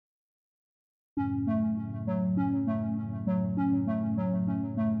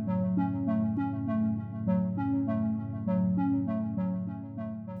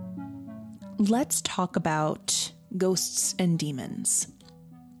let's talk about ghosts and demons.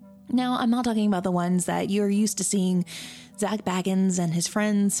 Now, I'm not talking about the ones that you're used to seeing Zach Baggins and his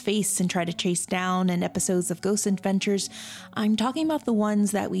friends face and try to chase down in episodes of Ghost Adventures. I'm talking about the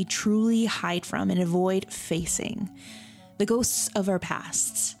ones that we truly hide from and avoid facing. The ghosts of our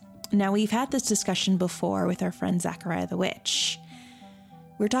pasts. Now, we've had this discussion before with our friend Zachariah the Witch.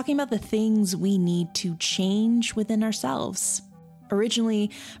 We're talking about the things we need to change within ourselves. Originally,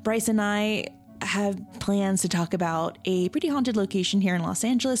 Bryce and I have plans to talk about a pretty haunted location here in Los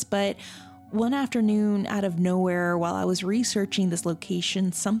Angeles, but one afternoon out of nowhere while I was researching this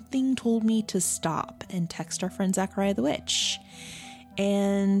location, something told me to stop and text our friend Zachariah the Witch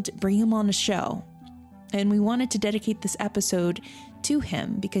and bring him on a show. And we wanted to dedicate this episode to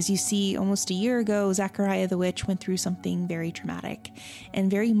him because you see, almost a year ago, Zachariah the Witch went through something very traumatic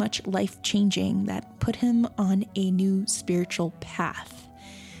and very much life-changing that put him on a new spiritual path.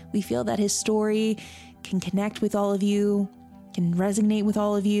 We feel that his story can connect with all of you, can resonate with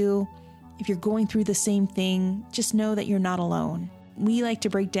all of you. If you're going through the same thing, just know that you're not alone. We like to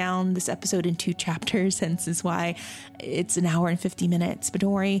break down this episode in 2 chapters, hence is why it's an hour and 50 minutes. But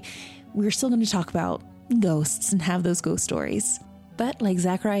don't worry, we're still going to talk about ghosts and have those ghost stories. But like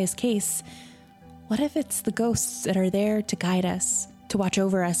Zachariah's case, what if it's the ghosts that are there to guide us, to watch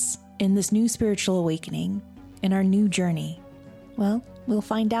over us in this new spiritual awakening, in our new journey? Well, we'll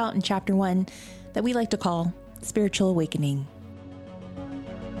find out in chapter 1 that we like to call Spiritual Awakening.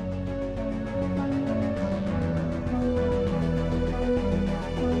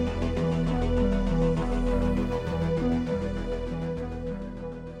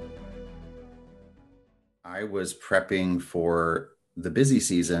 I was prepping for the busy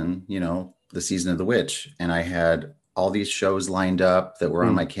season, the season of the witch, and I had all these shows lined up that were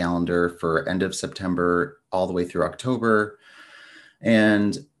on my calendar for end of September all the way through October.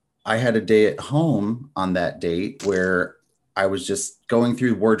 And I had a day at home on that date where I was just going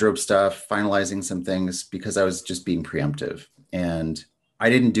through wardrobe stuff, finalizing some things because I was just being preemptive. And I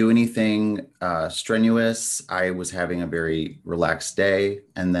didn't do anything strenuous. I was having a very relaxed day.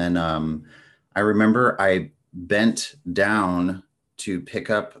 And then I remember I bent down to pick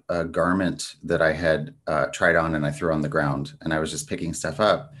up a garment that I had tried on and I threw on the ground. And I was just picking stuff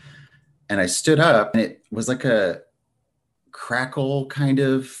up. And I stood up and it was like a crackle kind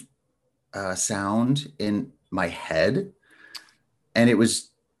of sound in my head. And it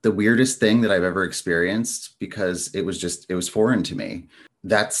was the weirdest thing that I've ever experienced because it was foreign to me.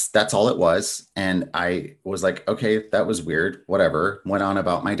 That's all it was. And I was like, okay, that was weird, whatever, went on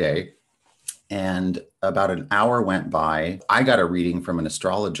about my day. And about an hour went by. I got a reading from an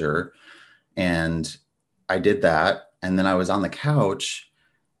astrologer and I did that. And then I was on the couch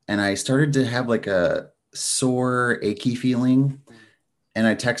and I started to have like a sore, achy feeling. And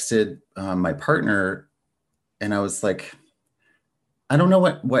I texted my partner and I was like, I don't know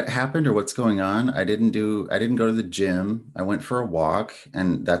what happened or what's going on. I didn't go to the gym. I went for a walk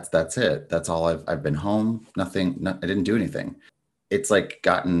and that's it. That's all I've been home. I didn't do anything. It's like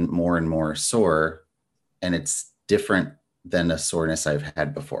gotten more and more sore and it's different than a soreness I've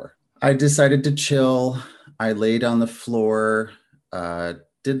had before. I decided to chill. I laid on the floor,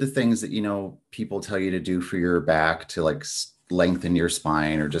 did the things that, people tell you to do for your back to like lengthen your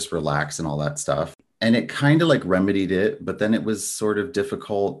spine or just relax and all that stuff. And it kind of like remedied it, but then it was sort of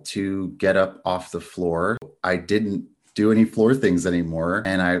difficult to get up off the floor. I didn't do any floor things anymore.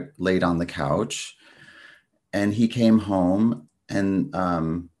 And I laid on the couch and he came home and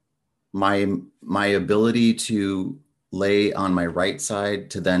my ability to lay on my right side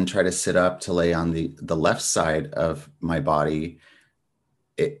to then try to sit up to lay on the left side of my body,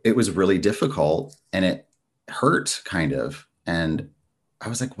 it was really difficult and it hurt kind of. And I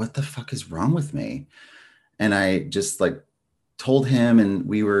was like, what the fuck is wrong with me? And I just like told him and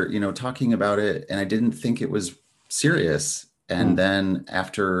we were, talking about it and I didn't think it was serious. And then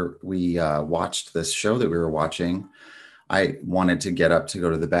after we watched this show that we were watching, I wanted to get up to go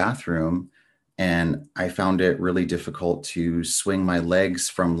to the bathroom and I found it really difficult to swing my legs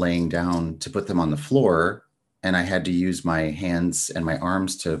from laying down to put them on the floor. And I had to use my hands and my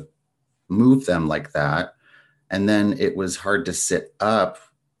arms to move them like that. And then it was hard to sit up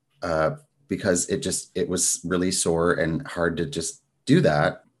because it was really sore and hard to just do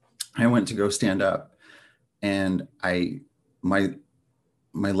that. I went to go stand up and my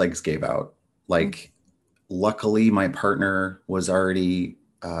legs gave out. Like, luckily my partner was already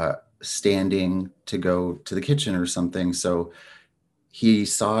standing to go to the kitchen or something. So he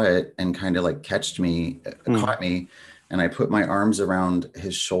saw it and kind of like caught me. And I put my arms around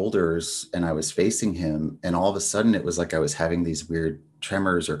his shoulders and I was facing him. And all of a sudden it was like I was having these weird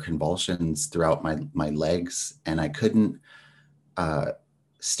tremors or convulsions throughout my legs. And I couldn't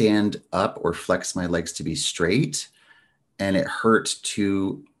stand up or flex my legs to be straight. And it hurt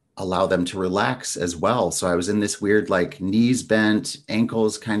to allow them to relax as well. So I was in this weird, like knees bent,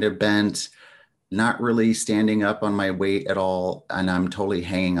 ankles kind of bent, not really standing up on my weight at all. And I'm totally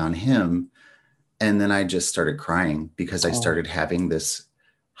hanging on him. And then I just started crying because I started having this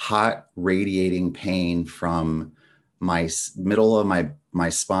hot radiating pain from my middle of my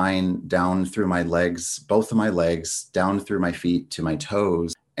spine down through my legs, both of my legs, down through my feet to my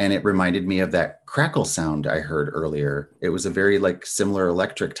toes. And it reminded me of that crackle sound I heard earlier. It was a very like similar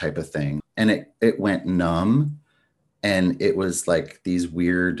electric type of thing. And it went numb. And it was like these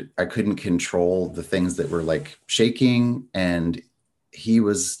weird, I couldn't control the things that were like shaking. And he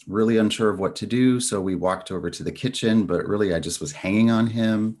was really unsure of what to do. So we walked over to the kitchen, but really I just was hanging on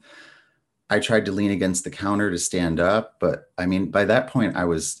him. I tried to lean against the counter to stand up, but I mean, by that point I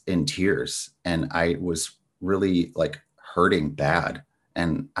was in tears and I was really like hurting bad.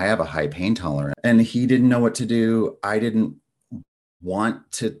 And I have a high pain tolerance and he didn't know what to do. I didn't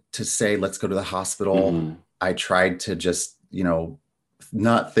want to say, let's go to the hospital. Mm-hmm. I tried to just,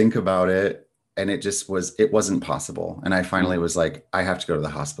 not think about it. And it wasn't possible. And I finally was like, I have to go to the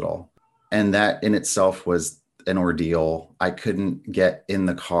hospital. And that in itself was an ordeal. I couldn't get in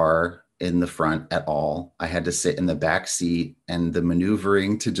the car in the front at all. I had to sit in the back seat, and the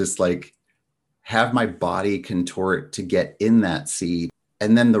maneuvering to just like have my body contort to get in that seat.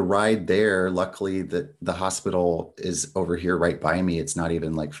 And then the ride there, luckily the hospital is over here right by me. It's not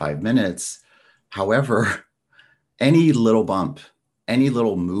even like 5 minutes. However, any little bump, any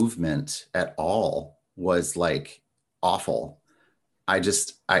little movement at all was like awful. I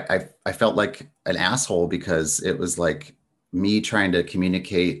felt like an asshole because it was like me trying to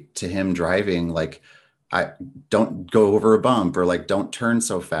communicate to him driving, like, I don't go over a bump, or like, don't turn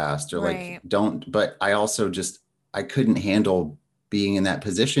so fast, or right. Like, don't, but I also I couldn't handle being in that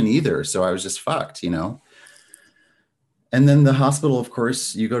position either. So I was just fucked, And then the hospital, of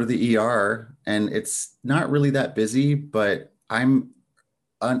course, you go to the ER and it's not really that busy, but I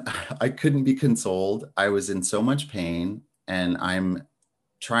couldn't be consoled. I was in so much pain and I'm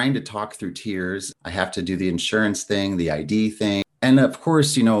trying to talk through tears. I have to do the insurance thing, the ID thing. And of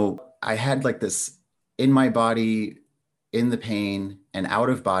course, I had like this in my body, in the pain, and out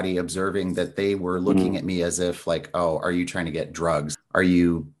of body, observing that they were looking at me as if like, oh, are you trying to get drugs? Are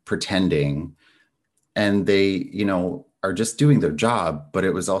you pretending? And they, are just doing their job. But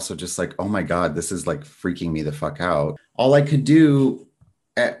it was also just like, oh my God, this is like freaking me the fuck out. All I could do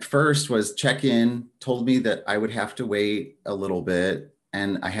at first was check in, told me that I would have to wait a little bit.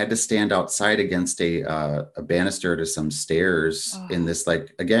 And I had to stand outside against a banister to some stairs in this,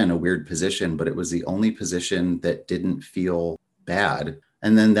 like, again, a weird position, but it was the only position that didn't feel bad.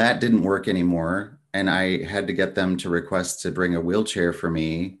 And then that didn't work anymore. And I had to get them to request to bring a wheelchair for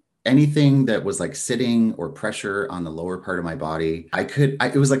me. Anything that was like sitting or pressure on the lower part of my body,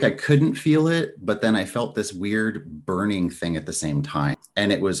 it was like I couldn't feel it, but then I felt this weird burning thing at the same time.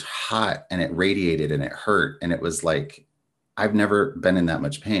 And it was hot and it radiated and it hurt. And it was like, I've never been in that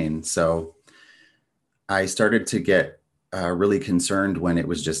much pain. So I started to get really concerned when it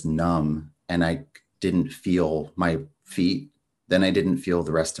was just numb and I didn't feel my feet. Then I didn't feel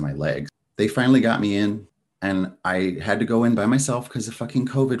the rest of my legs. They finally got me in and I had to go in by myself because of fucking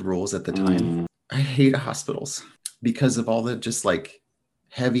COVID rules at the time. I hate hospitals because of all the just like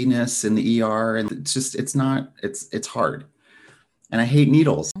heaviness in the ER. And it's hard. And I hate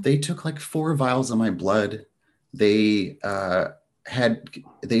needles. They took like 4 vials of my blood. They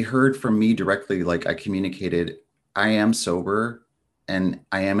heard from me directly, like I communicated, I am sober and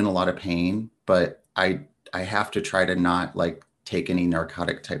I am in a lot of pain, but I have to try to not like take any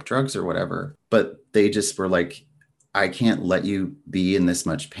narcotic type drugs or whatever. But they just were like, I can't let you be in this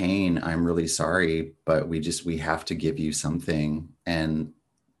much pain. I'm really sorry, but we have to give you something. And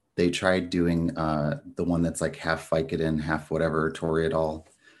they tried doing the one that's like half Vicodin, half whatever, Toreadol,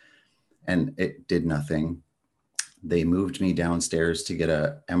 and it did nothing. They moved me downstairs to get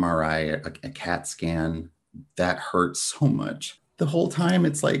a MRI, a CAT scan. That hurt so much. The whole time,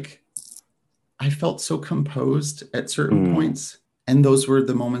 it's like, I felt so composed at certain points. And those were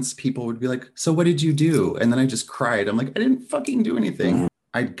the moments people would be like, so what did you do? And then I just cried. I'm like, I didn't fucking do anything.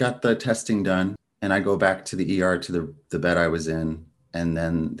 I got the testing done and I go back to the ER to the bed I was in. And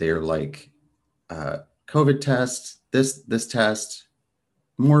then they're like, COVID test, this test,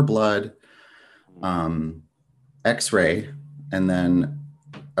 more blood, X-ray, and then,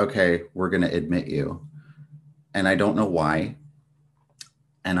 okay, we're going to admit you. and I don't know why.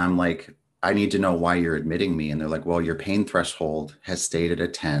 And I'm like, I need to know why you're admitting me. And they're like, well, your pain threshold has stayed at a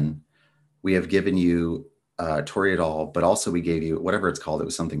 10. We have given you Toreadol, but also we gave you whatever it's called. It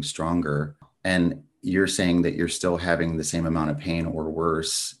was something stronger. And you're saying that you're still having the same amount of pain or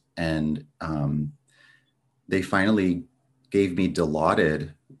worse. And they finally gave me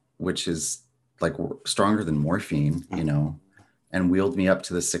Dilaudid, which is like stronger than morphine, you know, and wheeled me up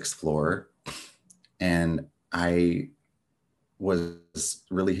to the 6th floor. And I was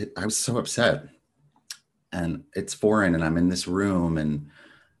so upset. And it's foreign, and I'm in this room, and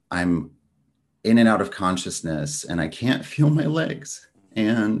I'm in and out of consciousness, and I can't feel my legs.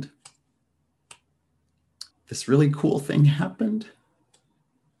 And this really cool thing happened.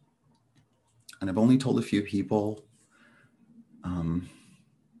 And I've only told a few people.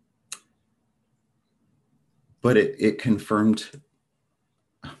 But it confirmed,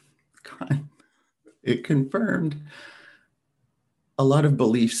 God, it confirmed a lot of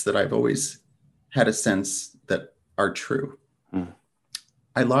beliefs that I've always had a sense that are true.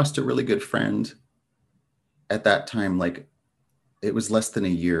 I lost a really good friend at that time. Like, it was less than a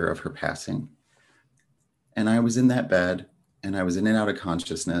year of her passing. And I was in that bed, and I was in and out of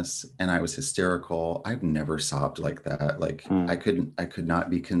consciousness, and I was hysterical. I've never sobbed like that. Like, I could not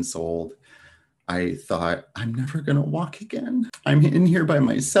be consoled. I thought, I'm never going to walk again. I'm in here by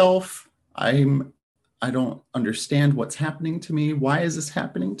myself. I don't understand what's happening to me. Why is this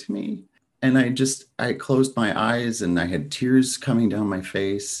happening to me? And I closed my eyes, and I had tears coming down my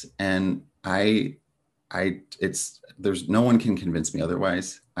face. And there's no one can convince me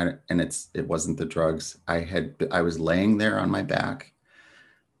otherwise. It wasn't the drugs. I was laying there on my back.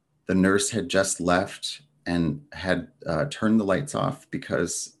 The nurse had just left and had turned the lights off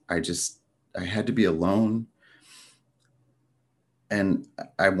because I had to be alone. And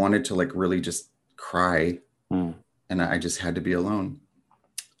I wanted to like really just cry. And I just had to be alone.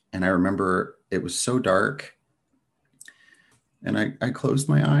 And I remember it was so dark. And I closed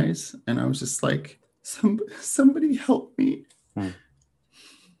my eyes, and I was just like, somebody help me.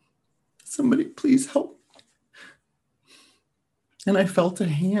 Somebody please help. And I felt a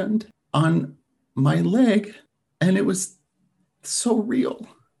hand on my leg, and it was so real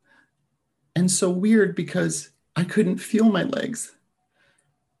and so weird because I couldn't feel my legs.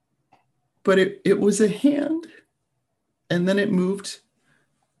 But it was a hand, and then it moved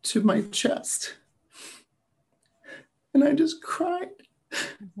to my chest. And I just cried.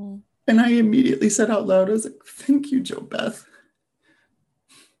 And I immediately said out loud, I was like, thank you, JoBeth.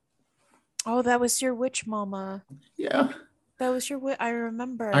 Oh, that was your witch mama. Yeah. That was your witch. I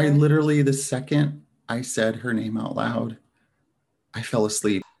remember. I literally, the second I said her name out loud, I fell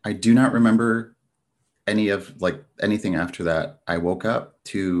asleep. I do not remember anything after that. I woke up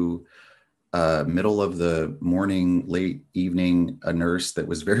to middle of the morning, late evening, a nurse that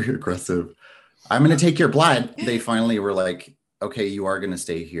was very aggressive. I'm going to take your blood. They finally were like, okay, you are going to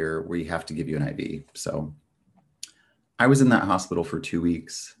stay here. We have to give you an IV. So I was in that hospital for 2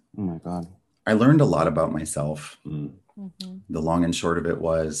 weeks. Oh my God. I learned a lot about myself. The long and short of it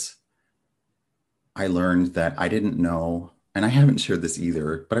was I learned that I didn't know, and I haven't shared this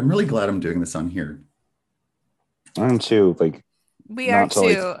either, but I'm really glad I'm doing this on here. I'm too, like, we are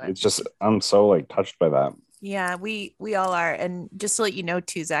too. It's just, I'm so like touched by that. Yeah, we all are. And just to let you know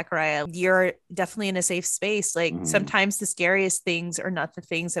too, Zachariah, you're definitely in a safe space. Like sometimes the scariest things are not the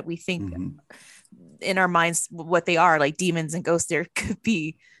things that we think in our minds what they are, like demons and ghosts. There could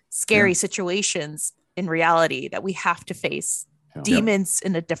be scary situations in reality that we have to face. Demons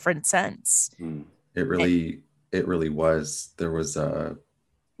in a different sense. It really was. There was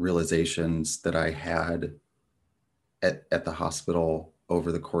realizations that I had at the hospital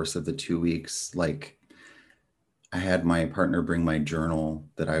over the course of the 2 weeks. Like, I had my partner bring my journal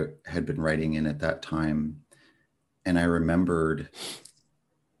that I had been writing in at that time. And I remembered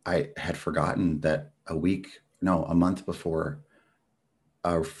I had forgotten that a month before,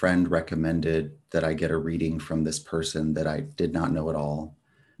 a friend recommended that I get a reading from this person that I did not know at all.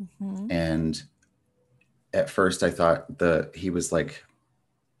 And at first I thought he was like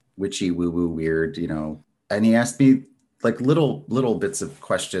witchy woo-woo weird, you know, and he asked me like little bits of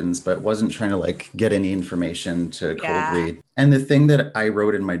questions, but wasn't trying to like get any information to cold read. And the thing that I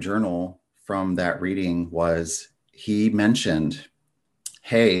wrote in my journal from that reading was, he mentioned,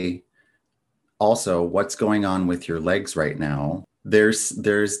 hey, also, what's going on with your legs right now? There's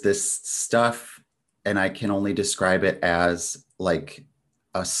this stuff, and I can only describe it as like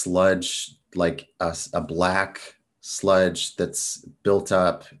a sludge, like a black sludge that's built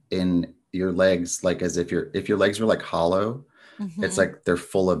up in your legs, like as if your legs were like hollow. It's like they're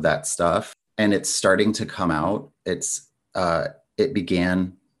full of that stuff. and it's starting to come out. It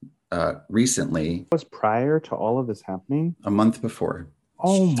began recently. Was prior to all of this happening? A month before.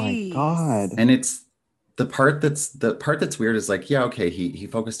 Oh my God. And it's the part that's weird is like, yeah, okay, he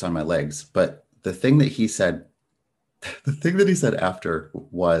focused on my legs, but the thing that he said after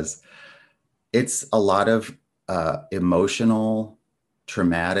was, it's a lot of emotional,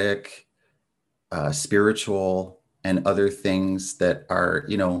 traumatic, spiritual, and other things that are,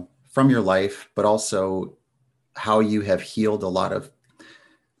 from your life, but also how you have healed a lot of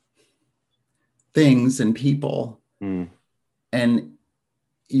things and people. And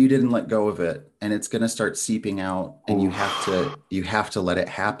you didn't let go of it, and it's going to start seeping out, and you have to let it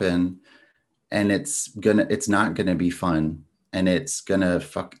happen. And it's not going to be fun, and it's going to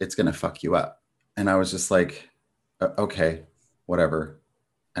fuck you up. And I was just like, okay, whatever.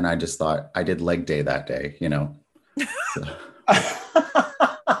 And I just thought, I did leg day that day,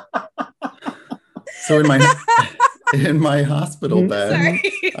 So in my hospital bed,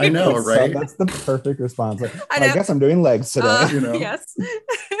 Sorry. I know, right? That's the perfect response. I guess I'm doing legs today. Yes.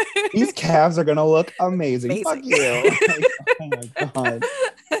 These calves are gonna look amazing. Fuck you. Oh my God.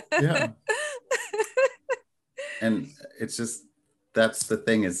 Yeah. And it's just, that's the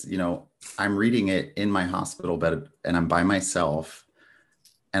thing is, I'm reading it in my hospital bed, and I'm by myself.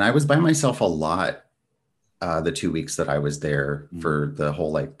 And I was by myself a lot the 2 weeks that I was there for the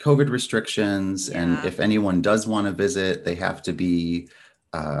whole like COVID restrictions. Yeah. And if anyone does want to visit, they have to be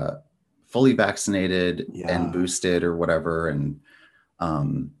fully vaccinated and boosted or whatever. And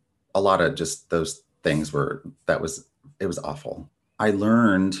a lot of just those things it was awful. I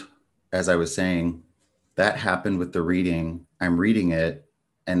learned, as I was saying, that happened with the reading. I'm reading it,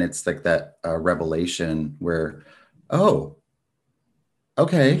 and it's like that revelation where, oh,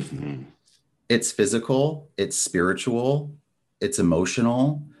 okay. Mm-hmm. It's physical, it's spiritual, it's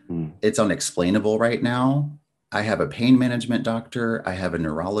emotional, it's unexplainable right now. I have a pain management doctor, I have a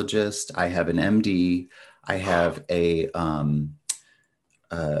neurologist, I have an MD, I have a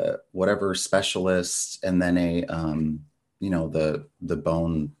whatever specialist, and then a the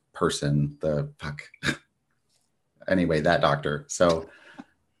bone person, anyway, that doctor. So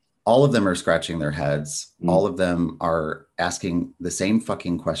all of them are scratching their heads. All of them are asking the same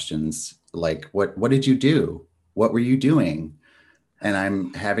fucking questions. Like, what did you do? What were you doing? And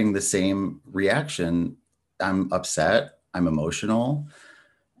I'm having the same reaction. I'm upset. I'm emotional.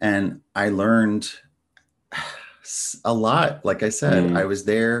 And I learned a lot. Like I said, I was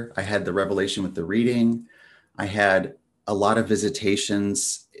there. I had the revelation with the reading. I had a lot of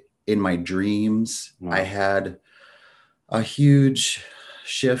visitations in my dreams. I had a huge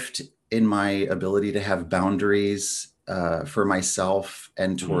shift in my ability to have boundaries for myself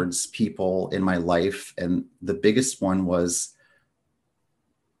and towards people in my life. And the biggest one was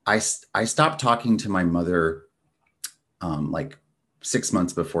I stopped talking to my mother like 6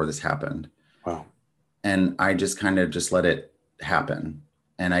 months before this happened. Wow. And I just kind of just let it happen.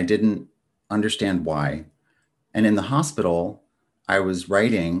 And I didn't understand why. And in the hospital, I was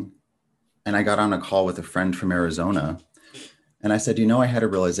writing, and I got on a call with a friend from Arizona. And I said, I had a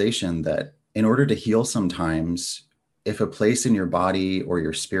realization that in order to heal sometimes, if a place in your body or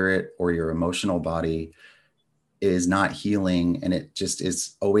your spirit or your emotional body is not healing, and it just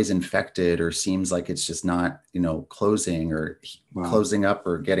is always infected, or seems like it's just not, closing or closing up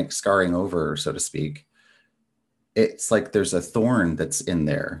or scarring over, so to speak, it's like there's a thorn that's in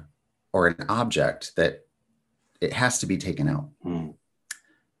there, or an object that it has to be taken out.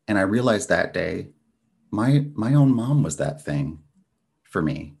 And I realized that day, my own mom was that thing for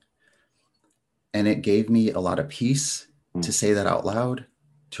me. And it gave me a lot of peace to say that out loud,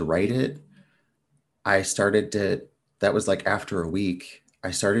 to write it. That was like after a week,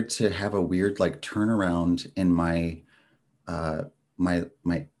 I started to have a weird like turnaround in my my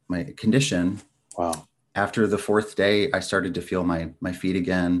condition. Wow. After the 4th day, I started to feel my feet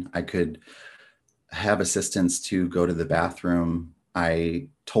again. I could have assistance to go to the bathroom. I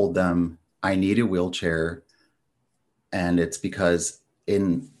told them I need a wheelchair. And it's because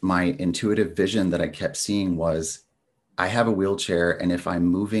in my intuitive vision that I kept seeing was, I have a wheelchair, and if I'm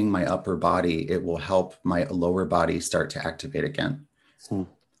moving my upper body, it will help my lower body start to activate again. And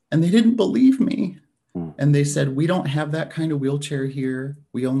they didn't believe me. And they said, we don't have that kind of wheelchair here.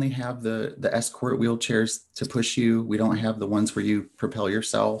 We only have the escort wheelchairs to push you. We don't have the ones where you propel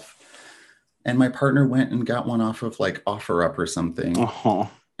yourself. And my partner went and got one off of like OfferUp or something.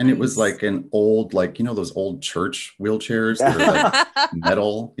 And it was like an old, like, those old church wheelchairs that are like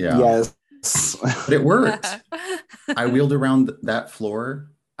metal. Yeah. Yes. But it worked. I wheeled around that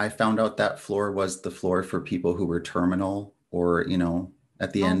floor. I found out that floor was the floor for people who were terminal or,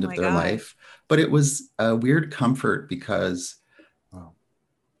 at the Oh end my of their gosh. life. But it was a weird comfort because, Wow.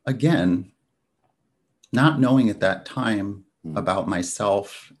 again, not knowing at that time Mm. about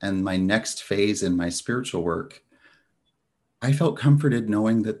myself and my next phase in my spiritual work, I felt comforted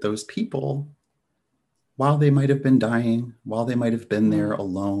knowing that those people, while they might have been dying, while they might have been there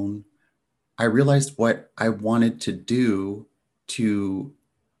alone, I realized what I wanted to do to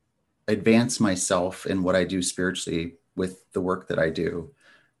advance myself in what I do spiritually with the work that I do.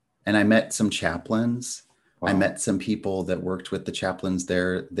 And I met some chaplains. I Wow. met some people that worked with the chaplains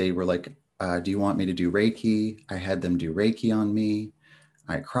there. They were like, do you want me to do Reiki? I had them do Reiki on me.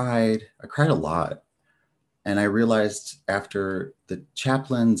 I cried a lot. And I realized after the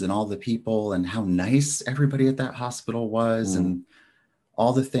chaplains and all the people and how nice everybody at that hospital was, and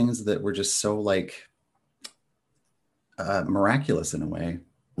all the things that were just so like miraculous in a way,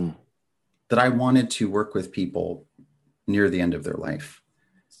 that I wanted to work with people near the end of their life.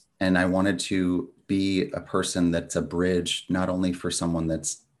 And I wanted to be a person that's a bridge, not only for someone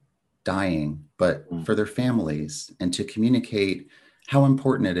that's dying, but for their families, and to communicate how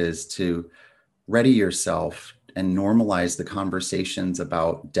important it is to ready yourself and normalize the conversations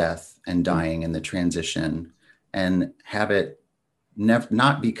about death and dying and the transition, and have it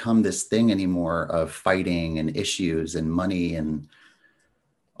not become this thing anymore of fighting and issues and money and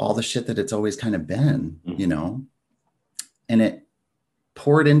all the shit that it's always kind of been, you know? And it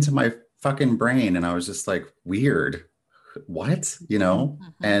poured into my fucking brain, and I was just like, weird, what, you know?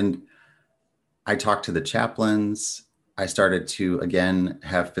 And I talked to the chaplains. I started to, again,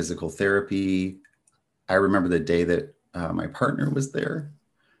 have physical therapy. I remember the day that my partner was there.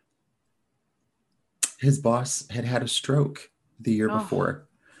 His boss had had a stroke the year before.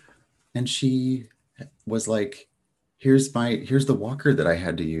 And she was like, here's the walker that I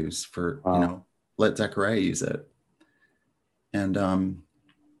had to use for, you know, let Zachariah use it. And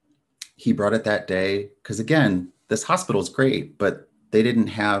he brought it that day. Because again, this hospital is great, but they didn't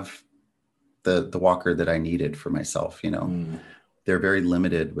have the walker that I needed for myself, you know. They're very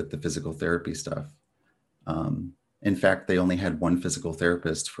limited with the physical therapy stuff. In fact, they only had one physical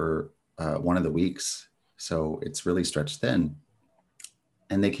therapist for one of the weeks. So it's really stretched thin.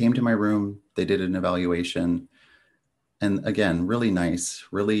 And they came to my room, they did an evaluation. And again, really nice,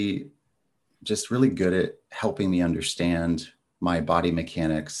 really good at helping me understand my body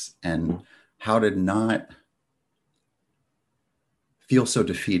mechanics and how to not feel so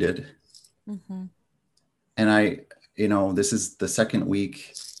defeated. And I, you know, this is the second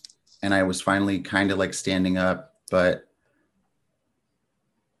week, and I was finally kind of like standing up, but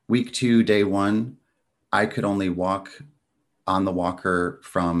week 2, day 1, I could only walk on the walker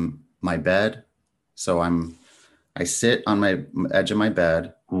from my bed. So I sit on my edge of my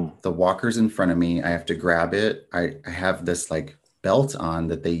bed, the walker's in front of me. I have to grab it. I have this like belt on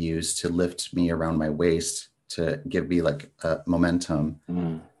that they use to lift me around my waist to give me like a momentum.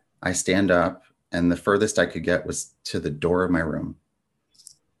 I stand up, and the furthest I could get was to the door of my room.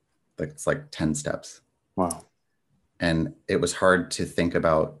 It's like 10 steps. Wow. And it was hard to think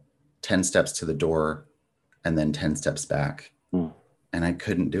about 10 steps to the door and then 10 steps back. And I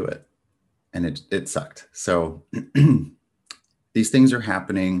couldn't do it. And it sucked. So these things are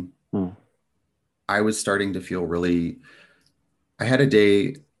happening. I was starting to feel I had a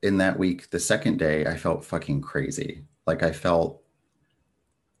day in that week, the second day, I felt fucking crazy. Like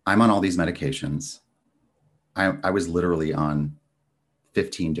I'm on all these medications. I was literally on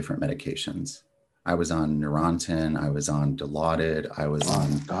 15 different medications. I was on Neurontin. I was on Dilaudid. I was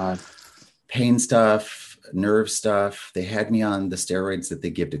on pain stuff, nerve stuff. They had me on the steroids that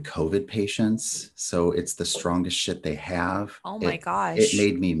they give to COVID patients. So it's the strongest shit they have. Oh my gosh. It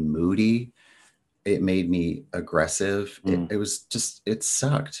made me moody. It made me aggressive. It was just, it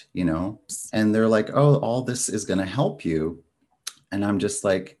sucked, you know? And they're like, oh, all this is going to help you. And I'm just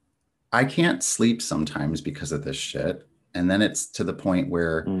like, I can't sleep sometimes because of this shit. And then it's to the point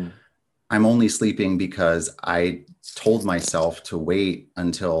where I'm only sleeping because I told myself to wait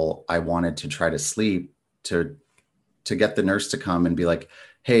until I wanted to try to sleep to get the nurse to come and be like,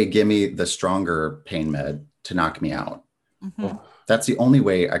 hey, give me the stronger pain med to knock me out. That's the only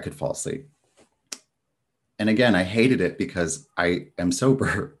way I could fall asleep. And again, I hated it because I am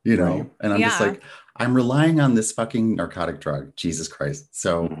sober, you know, and I'm just like, I'm relying on this fucking narcotic drug, Jesus Christ.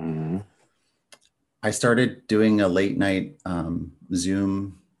 So I started doing a late night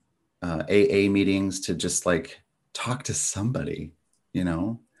Zoom AA meetings to just like talk to somebody, you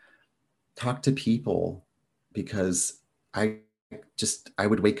know, talk to people, because I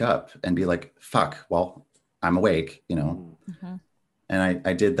would wake up and be like, fuck, well, I'm awake, you know. And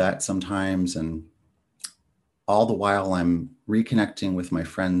I did that sometimes. And all the while I'm reconnecting with my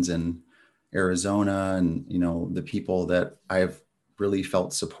friends in Arizona and, you know, the people that I've really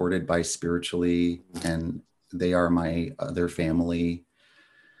felt supported by spiritually, and they are my other family.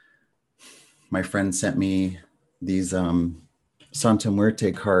 My friend sent me these Santa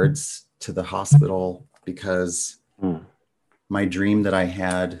Muerte cards to the hospital because my dream that I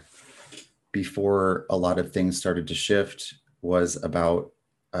had before a lot of things started to shift was about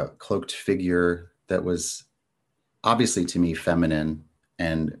a cloaked figure that was obviously to me feminine,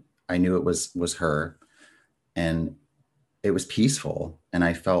 and I knew it was her, and it was peaceful, and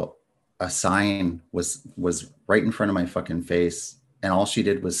I felt a sign was right in front of my fucking face, and all she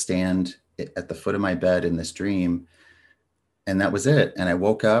did was stand at the foot of my bed in this dream, and that was it. And I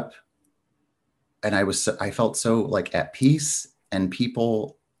woke up and I felt so like at peace, and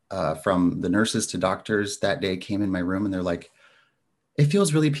people from the nurses to doctors that day came in my room and they're like, it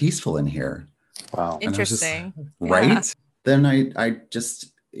feels really peaceful in here. Wow. Interesting. Right. Yeah. Then I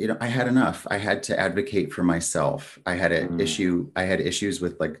just, you know, I had enough. I had to advocate for myself. I had an issue. I had issues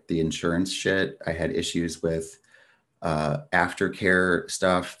with like the insurance shit. I had issues with aftercare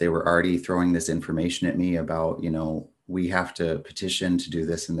stuff. They were already throwing this information at me about, you know, we have to petition to do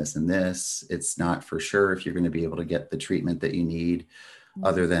this and this and this. It's not for sure if you're going to be able to get the treatment that you need,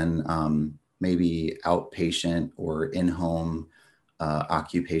 other than maybe outpatient or in-home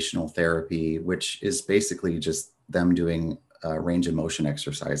occupational therapy, which is basically just them doing range of motion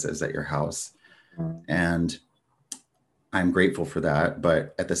exercises at your house. And I'm grateful for that.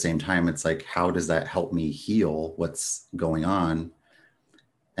 But at the same time, it's like, how does that help me heal what's going on?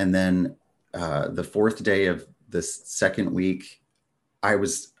 And then the fourth day of this second week, I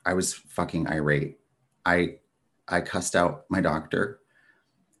was fucking irate. I cussed out my doctor.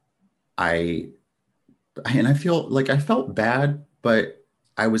 And I feel like I felt bad, but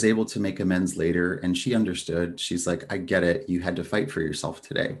I was able to make amends later, and she understood. She's like, I get it. You had to fight for yourself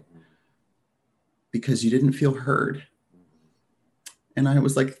today because you didn't feel heard. And I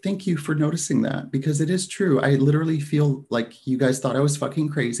was like, thank you for noticing that, because it is true. I literally feel like you guys thought I was fucking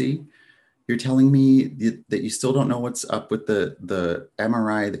crazy. You're telling me that you still don't know what's up with the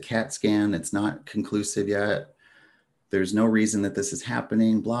MRI, the CAT scan. It's not conclusive yet. There's no reason that this is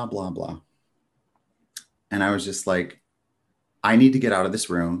happening, blah, blah, blah. And I was just like, I need to get out of this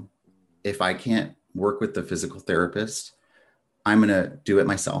room. If I can't work with the physical therapist, I'm going to do it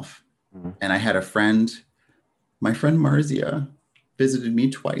myself. And I had a friend, my friend Marzia, visited me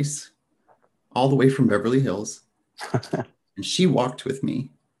twice, all the way from Beverly Hills. And she walked with me.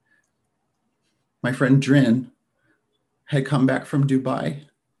 My friend Drin had come back from Dubai.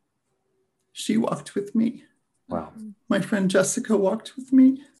 She walked with me. Wow. My friend Jessica walked with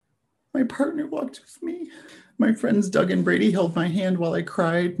me. My partner walked with me. My friends Doug and Brady held my hand while I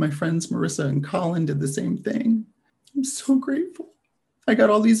cried. My friends Marissa and Colin did the same thing. I'm so grateful. I got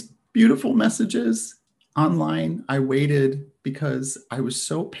all these beautiful messages online. I waited because I was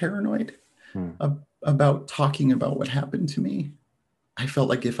so paranoid about talking about what happened to me. I felt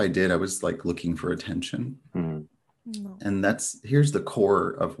like if I did, I was like looking for attention. And here's the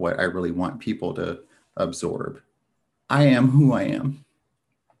core of what I really want people to absorb. I am who I am.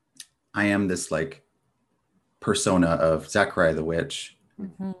 I am this like persona of Zachariah the Witch.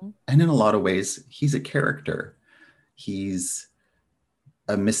 And in a lot of ways, he's a character. He's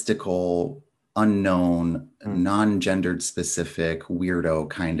a mystical, unknown, non-gendered specific, weirdo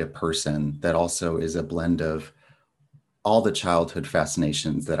kind of person that also is a blend of all the childhood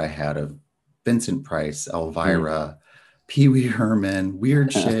fascinations that I had of Vincent Price, Elvira, Pee Wee Herman,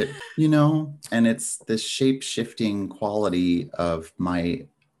 weird shit, you know? And it's this shape-shifting quality of my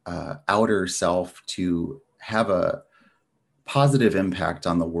outer self to have a positive impact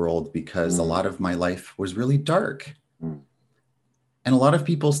on the world, because a lot of my life was really dark. And a lot of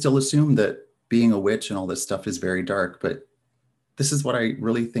people still assume that being a witch and all this stuff is very dark, but this is what I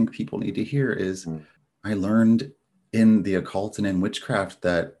really think people need to hear is I learned in the occult and in witchcraft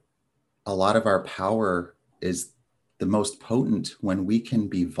that a lot of our power is the most potent when we can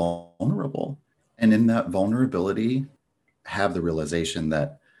be vulnerable. And in that vulnerability, have the realization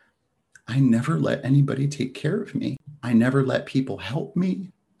that I never let anybody take care of me. I never let people help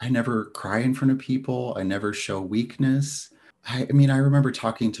me. I never cry in front of people. I never show weakness. I mean, I remember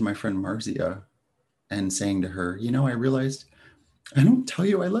talking to my friend Marzia and saying to her, you know, I realized I don't tell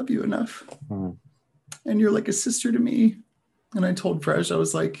you I love you enough. And you're like a sister to me. And I told Fresh, I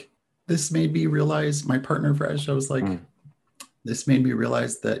was like, this made me realize, my partner Fresh, I was like, this made me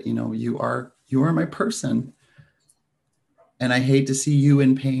realize that, you know, you are my person. And I hate to see you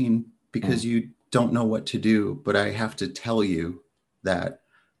in pain because you don't know what to do, but I have to tell you that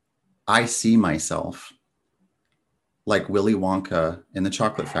I see myself like Willy Wonka in the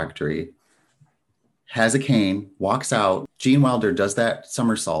Chocolate Factory, has a cane, walks out. Gene Wilder does that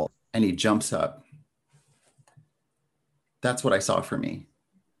somersault and he jumps up. That's what I saw for me.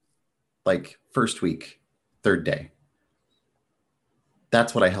 Like first week, third day.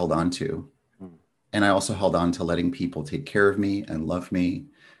 That's what I held on to. And I also held on to letting people take care of me and love me.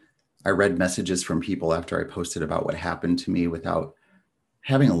 I read messages from people after I posted about what happened to me without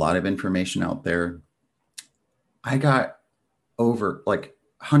having a lot of information out there. I got over like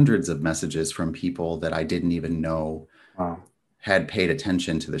hundreds of messages from people that I didn't even know had paid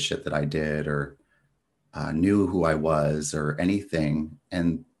attention to the shit that I did or knew who I was or anything.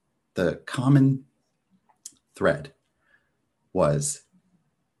 And the common thread was,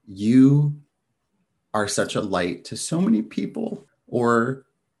 you are such a light to so many people. Or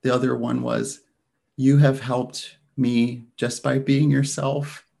the other one was, you have helped me just by being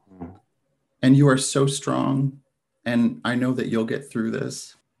yourself. And you are so strong. And I know that you'll get through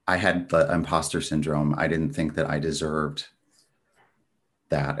this. I had the imposter syndrome. I didn't think that I deserved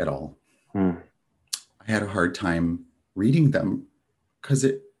that at all. I had a hard time reading them because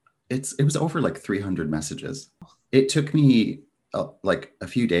it was over like 300 messages. It took me like a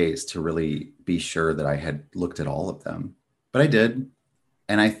few days to really be sure that I had looked at all of them, but I did.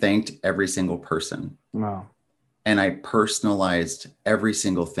 And I thanked every single person. Wow. And I personalized every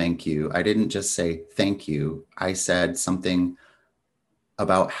single thank you. I didn't just say thank you. I said something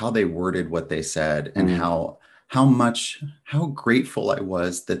about how they worded what they said and how grateful I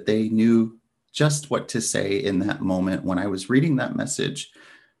was that they knew just what to say in that moment when I was reading that message.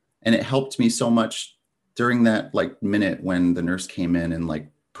 And it helped me so much during that like minute when the nurse came in and like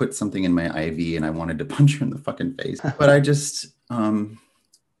put something in my IV and I wanted to punch her in the fucking face. But I just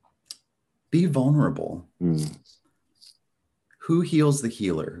be vulnerable. Who heals the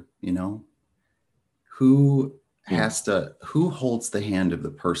healer, you know? Who holds the hand of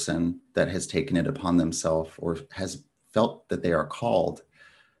the person that has taken it upon themselves or has felt that they are called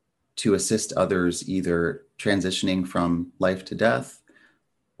to assist others, either transitioning from life to death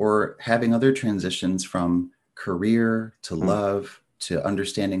or having other transitions from career to love to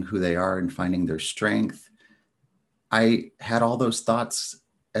understanding who they are and finding their strength. I had all those thoughts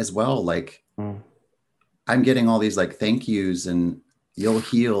as well. Like, I'm getting all these like thank yous and you'll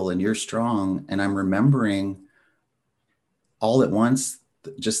heal and you're strong. And I'm remembering all at once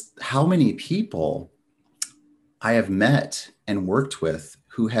just how many people I have met and worked with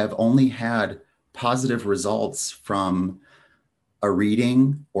who have only had positive results from a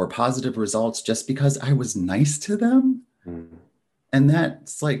reading or positive results just because I was nice to them. And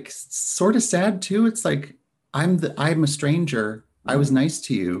that's like sort of sad too. It's like, I'm a stranger. I was nice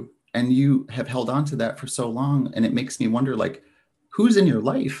to you and you have held on to that for so long. And it makes me wonder, like, who's in your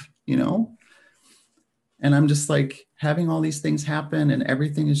life, you know? And I'm just like having all these things happen and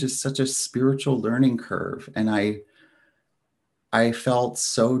everything is just such a spiritual learning curve. And I felt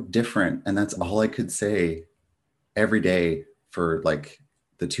so different. And that's all I could say every day for like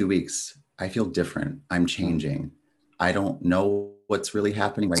the 2 weeks. I feel different. I'm changing. I don't know what's really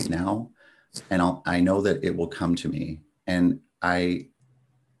happening right now. And I know that it will come to me. And I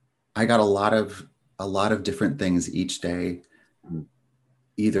got a lot of different things each day.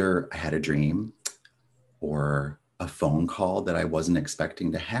 Either I had a dream or a phone call that I wasn't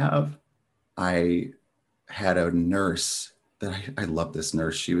expecting to have. I had a nurse that I love this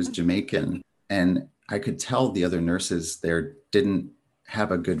nurse. She was Jamaican. And I could tell the other nurses there didn't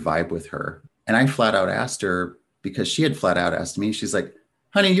have a good vibe with her. And I flat out asked her, because she had flat out asked me, she's like,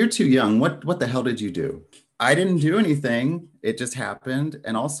 honey, you're too young. What the hell did you do? I didn't do anything. It just happened.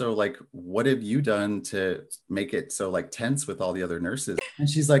 And also, like, what have you done to make it so like tense with all the other nurses? And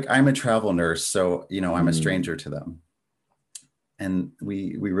she's like, I'm a travel nurse. So, you know, I'm a stranger to them. And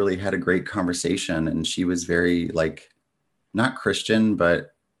we really had a great conversation. And she was very like, not Christian,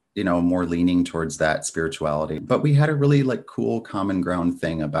 but, you know, more leaning towards that spirituality. But we had a really like cool common ground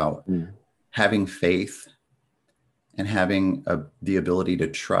thing about having faith and having the ability to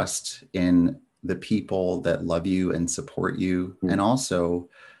trust in the people that love you and support you, and also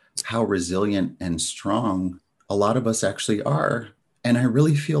how resilient and strong a lot of us actually are. And I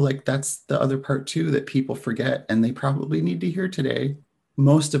really feel like that's the other part too that people forget, and they probably need to hear today.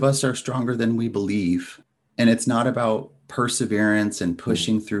 Most of us are stronger than we believe. And it's not about perseverance and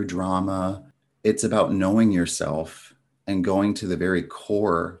pushing through drama. It's about knowing yourself and going to the very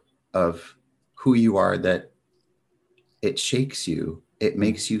core of who you are, that it shakes you. It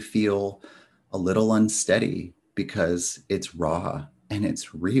makes you feel a little unsteady because it's raw and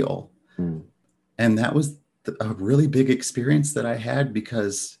it's real. And that was a really big experience that I had,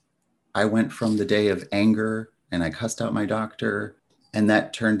 because I went from the day of anger and I cussed out my doctor. And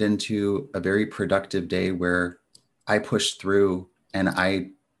that turned into a very productive day where I pushed through and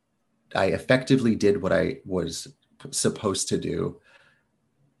I effectively did what I was supposed to do.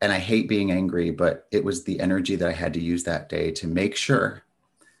 And I hate being angry, but it was the energy that I had to use that day to make sure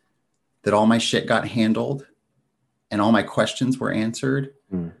that all my shit got handled and all my questions were answered.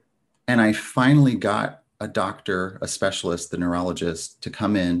 And I finally got a doctor, a specialist, the neurologist, to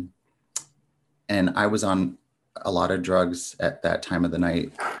come in. And I was on a lot of drugs at that time of the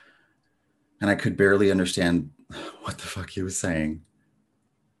night. And I could barely understand what the fuck he was saying.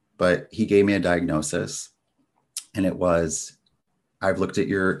 But he gave me a diagnosis. And it was, I've looked at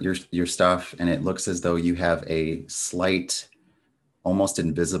your stuff, and it looks as though you have a slight, almost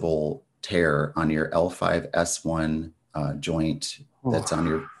invisible tear on your L5-S1 joint that's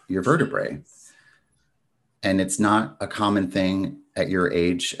on your vertebrae. And it's not a common thing at your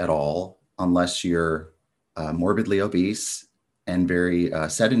age at all, unless you're morbidly obese and very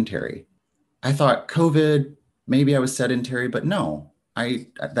sedentary. I thought COVID, maybe I was sedentary, but no,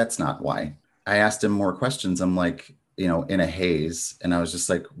 that's not why. I asked him more questions. I'm like, in a haze. And I was just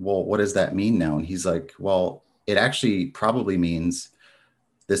like, well, what does that mean now? And he's like, well, it actually probably means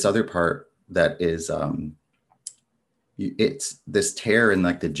this other part that is, it's this tear in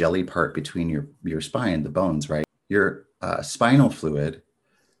like the jelly part between your spine, the bones, right? Your spinal fluid,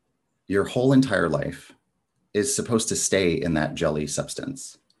 your whole entire life is supposed to stay in that jelly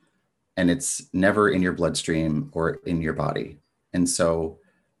substance. And it's never in your bloodstream or in your body. And so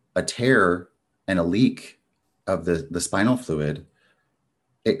a tear and a leak of the spinal fluid,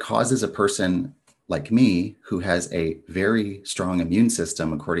 it causes a person like me, who has a very strong immune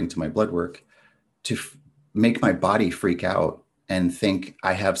system, according to my blood work, to make my body freak out and think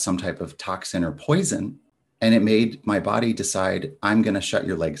I have some type of toxin or poison. And it made my body decide, I'm going to shut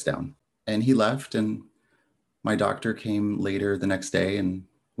your legs down. And he left, and my doctor came later the next day, and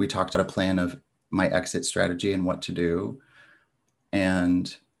we talked about a plan of my exit strategy and what to do.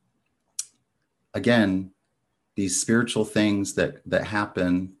 And again, these spiritual things that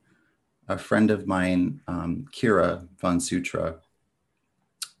happen. A friend of mine, Kira Von Sutra,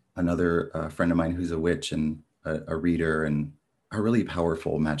 another friend of mine who's a witch and a reader and a really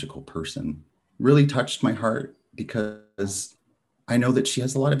powerful, magical person, really touched my heart, because I know that she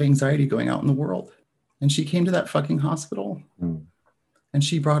has a lot of anxiety going out in the world. And she came to that fucking hospital and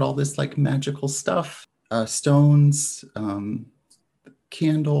she brought all this like magical stuff, stones,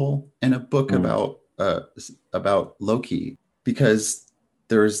 candle, and a book about Loki, because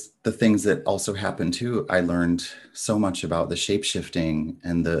there's the things that also happen too. I learned so much about the shape-shifting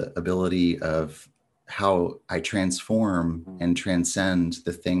and the ability of how I transform and transcend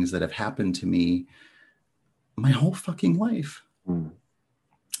the things that have happened to me my whole fucking life. And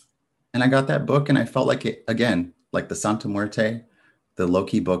I got that book, and I felt like it, again, like the Santa Muerte, the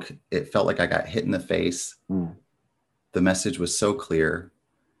Loki book, it felt like I got hit in the face. The message was so clear.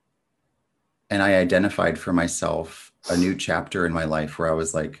 And I identified for myself a new chapter in my life where I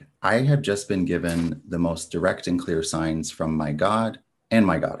was like, I have just been given the most direct and clear signs from my God and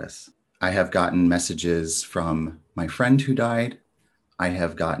my goddess. I have gotten messages from my friend who died. I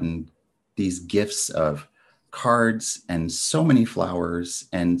have gotten these gifts of cards and so many flowers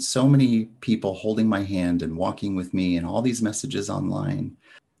and so many people holding my hand and walking with me, and all these messages online.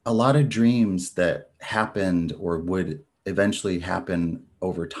 A lot of dreams that happened or would eventually happen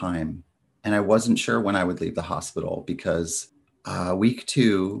over time. And I wasn't sure when I would leave the hospital, because week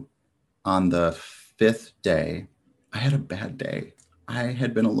 2, on the 5th day, I had a bad day. I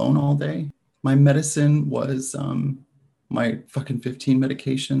had been alone all day. My medicine was my fucking 15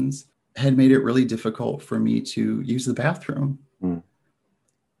 medications had made it really difficult for me to use the bathroom.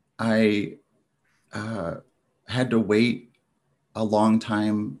 I had to wait a long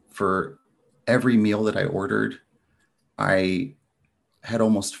time for every meal that I ordered. I had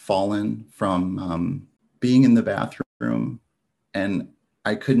almost fallen from being in the bathroom, and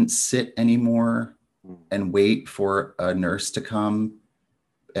I couldn't sit anymore and wait for a nurse to come.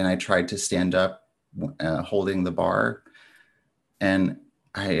 And I tried to stand up holding the bar. And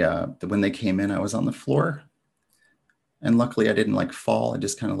when they came in, I was on the floor. And luckily I didn't like fall. I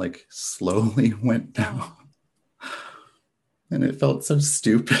just kind of like slowly went down. And it felt so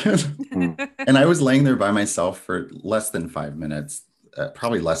stupid. And I was laying there by myself for less than 5 minutes.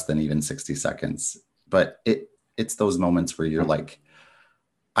 Probably less than even 60 seconds. But it's those moments where you're like,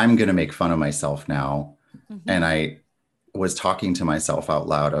 I'm going to make fun of myself now. And I was talking to myself out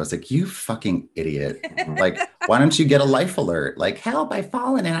loud. I was like, you fucking idiot. Like, why don't you get a life alert? Like, help, I've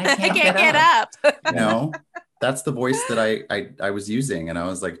fallen and I can't get up. You know, that's the voice that I was using. And I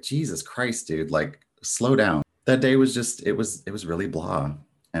was like, Jesus Christ, dude, like, slow down. that day was just, it was really blah.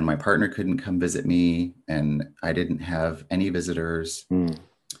 And my partner couldn't come visit me, and I didn't have any visitors.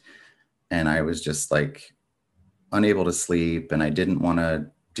 And I was just like unable to sleep, and I didn't want to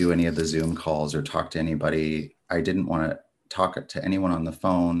do any of the Zoom calls or talk to anybody. I didn't want to talk to anyone on the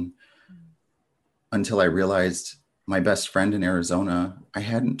phone until I realized my best friend in Arizona, I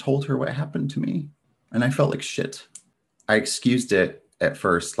hadn't told her what happened to me. And I felt like shit. I excused it at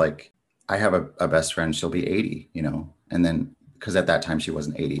first, like, I have a best friend, she'll be 80, you know, and then because at that time she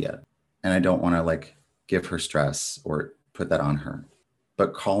wasn't 80 yet. And I don't want to like give her stress or put that on her.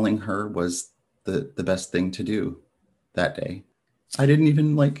 But calling her was the best thing to do that day. I didn't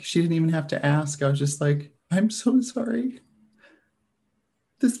even like, she didn't even have to ask. I was just like, I'm so sorry.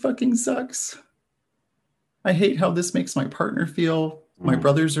 This fucking sucks. I hate how this makes my partner feel. My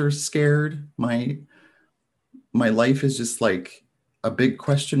brothers are scared. My life is just like a big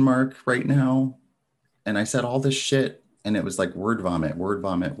question mark right now. And I said all this shit, and it was like word vomit, word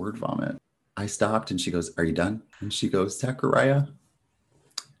vomit, word vomit. I stopped, and she goes, "Are you done?" And she goes, "Zachariah,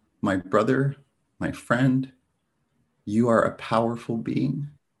 my brother, my friend, you are a powerful being.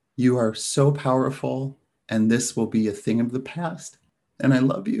 You are so powerful, and this will be a thing of the past. And I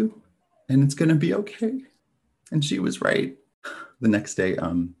love you, and it's going to be okay." And she was right. The next day,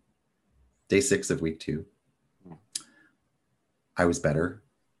 day 6 of week 2, I was better.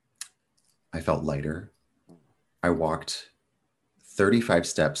 I felt lighter. I walked 35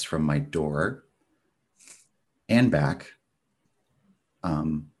 steps from my door and back,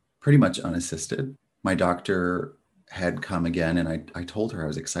 pretty much unassisted. My doctor had come again, and I told her I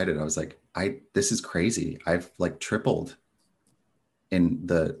was excited. I was like, this is crazy. I've like tripled in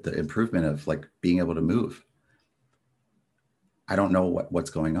the improvement of like being able to move. I don't know what's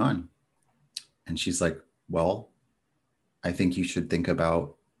going on. And she's like, well, I think you should think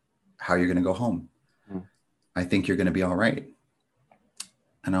about how you're going to go home. I think you're going to be all right.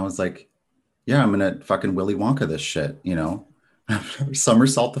 And I was like, yeah, I'm going to fucking Willy Wonka this shit, you know,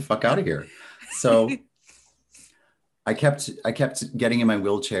 somersault the fuck out of here. So I kept getting in my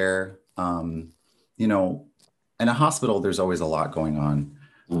wheelchair. You know, in a hospital, there's always a lot going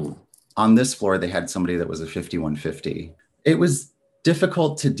on. On this floor, they had somebody that was a 5150. It was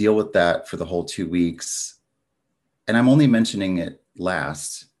difficult to deal with that for the whole 2 weeks. And I'm only mentioning it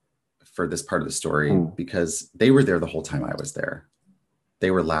last for this part of the story because they were there the whole time I was there. They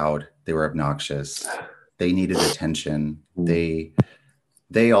were loud. They were obnoxious. They needed attention. They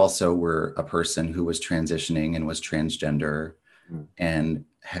also were a person who was transitioning and was transgender and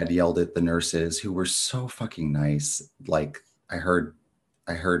had yelled at the nurses, who were so fucking nice. Like I heard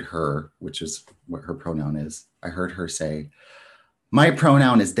her, which is what her pronoun is. I heard her say, "My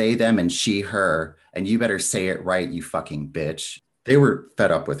pronoun is they, them, and she, her, and you better say it right, you fucking bitch." They were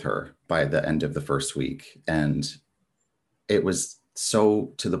fed up with her by the end of the first week. And it was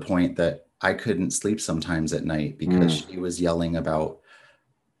so to the point that I couldn't sleep sometimes at night because she was yelling about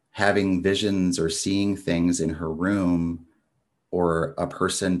having visions or seeing things in her room, or a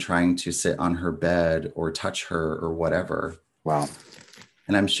person trying to sit on her bed or touch her or whatever. Wow.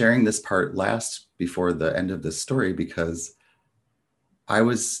 And I'm sharing this part last before the end of this story because I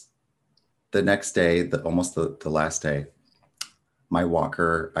was the next day, almost the last day, my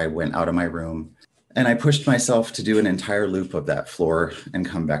walker, I went out of my room and I pushed myself to do an entire loop of that floor and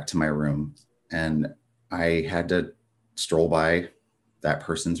come back to my room. And I had to stroll by that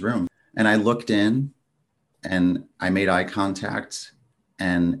person's room. And I looked in and I made eye contact.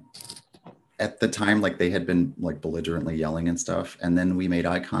 And at the time, like they had been like belligerently yelling and stuff. And then we made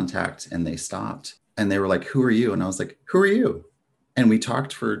eye contact and they stopped and they were like, "Who are you?" And I was like, "Who are you?" And we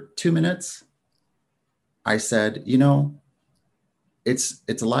talked for 2 minutes. I said, "You know, it's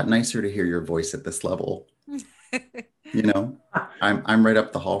a lot nicer to hear your voice at this level. You know, I'm right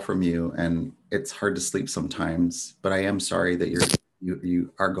up the hall from you, and it's hard to sleep sometimes, but I am sorry that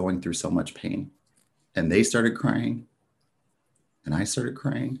you are going through so much pain." And they started crying, and I started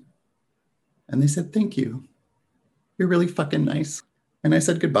crying, and they said, "Thank you. You're really fucking nice." And I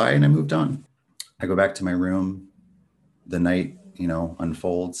said goodbye, and I moved on. I go back to my room. The night, you know,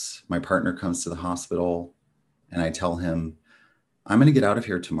 unfolds. My partner comes to the hospital, and I tell him, "I'm going to get out of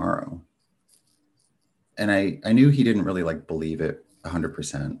here tomorrow." And I knew he didn't really like believe it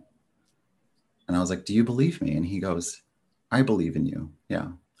 100%. And I was like, "Do you believe me?" And he goes, "I believe in you.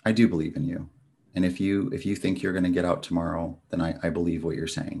 Yeah, I do believe in you. And if you think you're going to get out tomorrow, then I believe what you're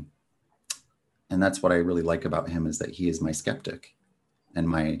saying." And that's what I really like about him, is that he is my skeptic and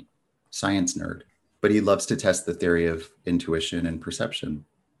my science nerd, but he loves to test the theory of intuition and perception.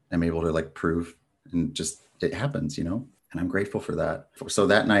 I'm able to like prove, and it happens, you know, and I'm grateful for that. So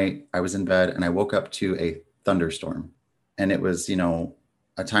that night I was in bed and I woke up to a thunderstorm. And it was,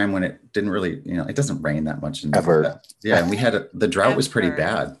 a time when it didn't really, it doesn't rain that much in Ever. Yeah. And we had the drought was pretty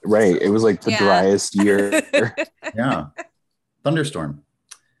bad. Right. It was like the driest year. Yeah. Thunderstorm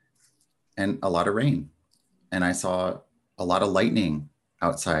and a lot of rain. And I saw a lot of lightning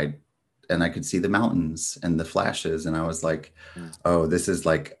outside, and I could see the mountains and the flashes. And I was like, oh, this is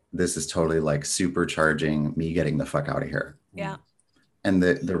totally like supercharging me getting the fuck out of here. Yeah. And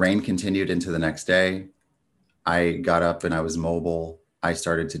the rain continued into the next day. I got up and I was mobile. I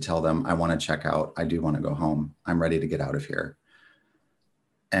started to tell them, I want to check out. I do want to go home. I'm ready to get out of here.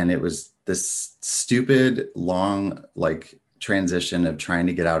 And it was this stupid, long, like transition of trying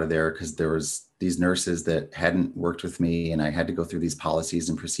to get out of there, because there was these nurses that hadn't worked with me, and I had to go through these policies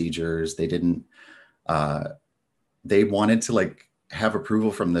and procedures. They didn't, they wanted to like have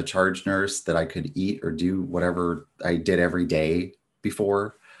approval from the charge nurse that I could eat or do whatever I did every day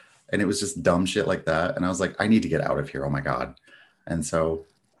before. And it was just dumb shit like that. And I was like, I need to get out of here. Oh my God. And so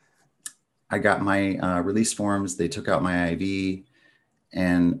I got my release forms. They took out my IV,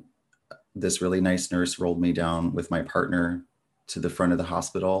 and this really nice nurse rolled me down with my partner to the front of the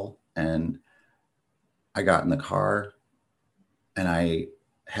hospital. And I got in the car, and I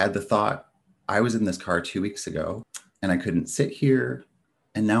had the thought, I was in this car 2 weeks ago and I couldn't sit here.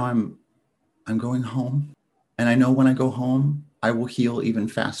 And now I'm going home. And I know when I go home, I will heal even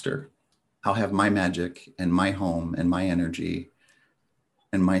faster. I'll have my magic and my home and my energy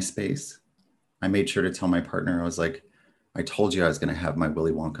and my space. I made sure to tell my partner, I was like, I told you I was going to have my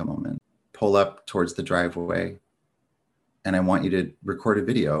Willy Wonka moment. Pull up towards the driveway, and I want you to record a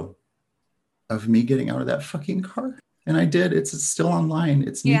video of me getting out of that fucking car. And I did. It's still online.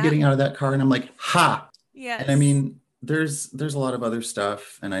 It's me getting out of that car. And I'm like, ha. Yes. And I mean, there's a lot of other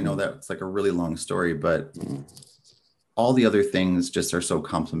stuff. And I know that's like a really long story, but all the other things just are so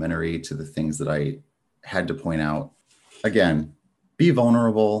complementary to the things that I had to point out. Again, be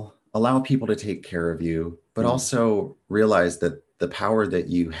vulnerable, allow people to take care of you, but also realize that the power that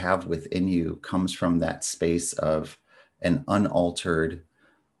you have within you comes from that space of an unaltered,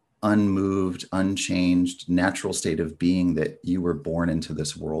 unmoved, unchanged, natural state of being that you were born into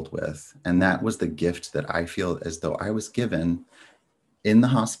this world with. And that was the gift that I feel as though I was given in the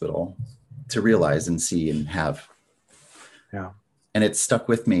hospital to realize and see and have. Yeah. And it stuck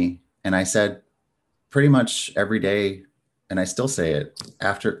with me. And I said pretty much every day, and I still say it,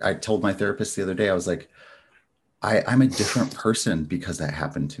 after I told my therapist the other day, I was like, I'm a different person because that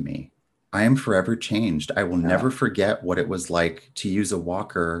happened to me. I am forever changed. I will never forget what it was like to use a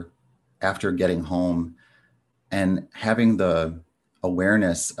walker after getting home and having the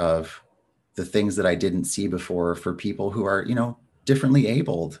awareness of the things that I didn't see before for people who are, differently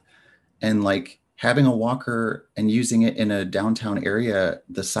abled. And like having a walker and using it in a downtown area,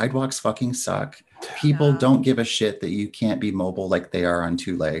 the sidewalks fucking suck. People don't give a shit that you can't be mobile like they are on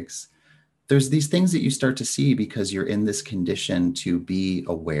two legs. There's these things that you start to see because you're in this condition to be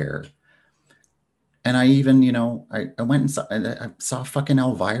aware. And I even, I went and I saw fucking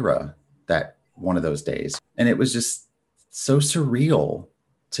Elvira that one of those days. And it was just so surreal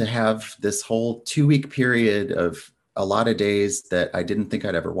to have this whole 2-week period of a lot of days that I didn't think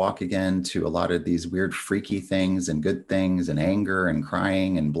I'd ever walk again, to a lot of these weird, freaky things and good things and anger and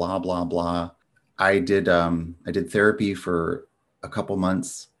crying and blah, blah, blah. I did therapy for a couple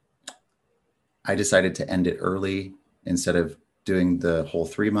months. I decided to end it early instead of doing the whole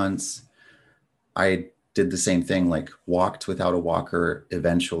 3 months. I did the same thing, like walked without a walker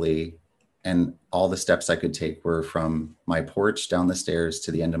eventually. And all the steps I could take were from my porch down the stairs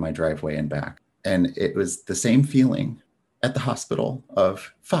to the end of my driveway and back. And it was the same feeling at the hospital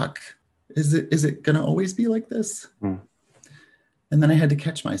of, fuck, is it going to always be like this? And then I had to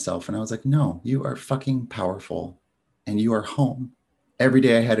catch myself and I was like, no, you are fucking powerful and you are home. Every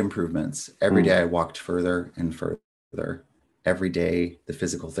day I had improvements. Every day I walked further and further. Every day the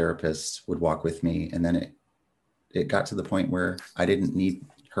physical therapist would walk with me. And then it got to the point where I didn't need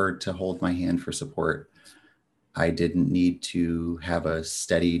her to hold my hand for support. I didn't need to have a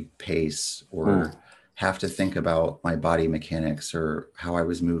steady pace or have to think about my body mechanics or how I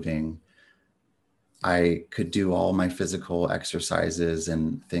was moving. I could do all my physical exercises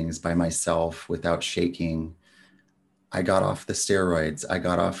and things by myself without shaking. I got off the steroids. I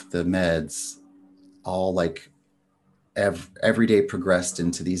got off the meds. All like every day progressed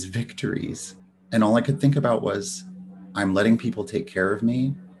into these victories. And all I could think about was, I'm letting people take care of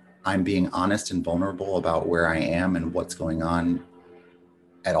me. I'm being honest and vulnerable about where I am and what's going on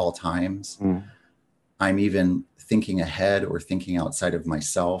at all times. I'm even thinking ahead or thinking outside of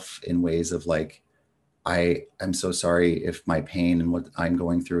myself in ways of like, I am so sorry if my pain and what I'm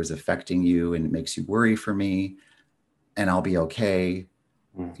going through is affecting you and it makes you worry for me, and I'll be okay.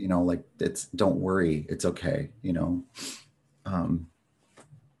 You know, like, don't worry. It's okay. You know, I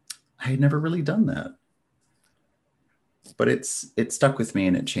had never really done that, but it stuck with me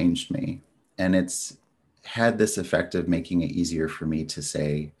and it changed me. And it's had this effect of making it easier for me to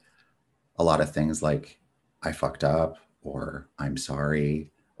say a lot of things like, I fucked up, or I'm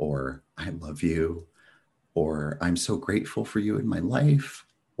sorry, or I love you, or I'm so grateful for you in my life,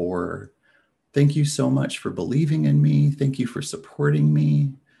 or thank you so much for believing in me. Thank you for supporting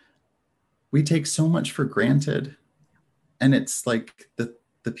me. We take so much for granted. And it's like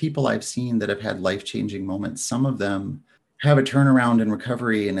the people I've seen that have had life-changing moments, some of them have a turnaround in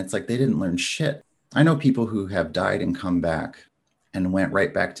recovery, and it's like they didn't learn shit. I know people who have died and come back and went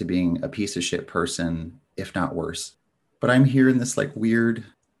right back to being a piece of shit person, if not worse. But I'm here in this like weird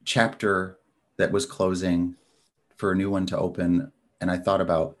chapter that was closing for a new one to open. And I thought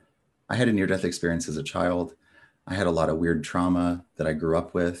about, I had a near-death experience as a child. I had a lot of weird trauma that I grew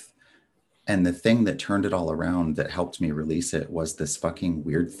up with. And the thing that turned it all around that helped me release it was this fucking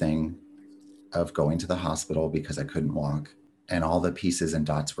weird thing of going to the hospital because I couldn't walk. And all the pieces and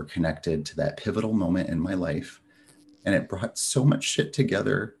dots were connected to that pivotal moment in my life. And it brought so much shit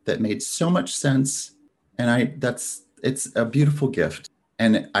together that made so much sense. And it's a beautiful gift.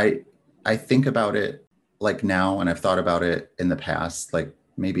 And I think about it like now, and I've thought about it in the past, like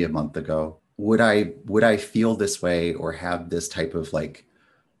maybe a month ago. Would I feel this way or have this type of like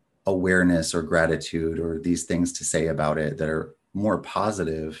awareness or gratitude or these things to say about it that are more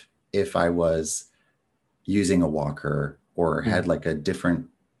positive if I was using a walker or had like a different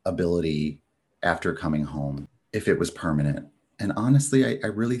ability after coming home, if it was permanent? And honestly, I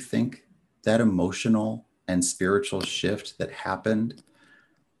really think that emotional and spiritual shift that happened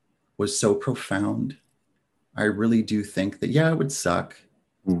was so profound. I really do think that, yeah, it would suck.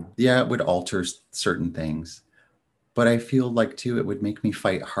 Yeah, it would alter certain things. But I feel like, too, it would make me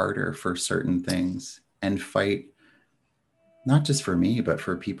fight harder for certain things and fight not just for me, but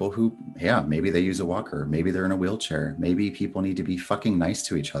for people who, yeah, maybe they use a walker. Maybe they're in a wheelchair. Maybe people need to be fucking nice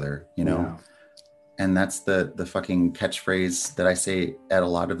to each other, you know? Yeah. And that's the fucking catchphrase that I say at a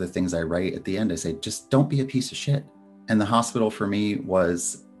lot of the things I write at the end. I say, just don't be a piece of shit. And the hospital for me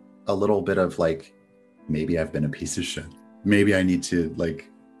was a little bit of like, maybe I've been a piece of shit. Maybe I need to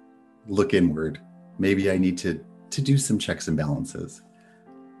like look inward. Maybe I need to do some checks and balances.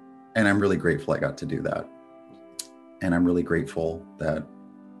 And I'm really grateful I got to do that. And I'm really grateful that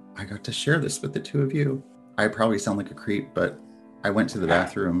I got to share this with the two of you. I probably sound like a creep, but I went to the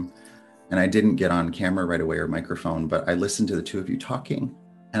bathroom and I didn't get on camera right away or microphone, but I listened to the two of you talking.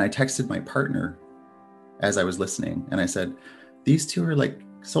 And I texted my partner as I was listening. And I said, these two are like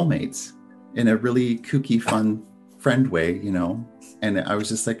soulmates in a really kooky, fun friend way, you know? And I was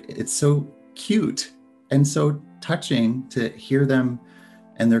just like, it's so cute and so touching to hear them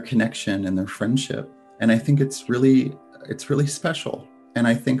and their connection and their friendship. And I think it's really special. And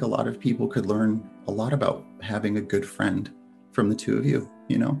I think a lot of people could learn a lot about having a good friend from the two of you,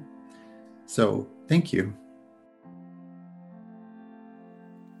 you know? So thank you.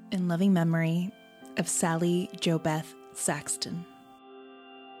 In loving memory of Sally Jo Beth Saxton.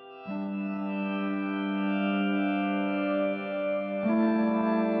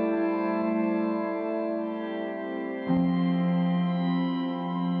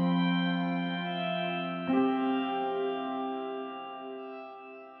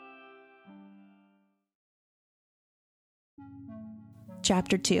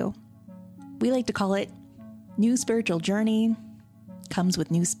 Chapter 2. We like to call it New Spiritual Journey Comes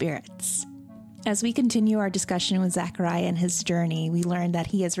with New Spirits. As we continue our discussion with Zachariah and his journey, we learn that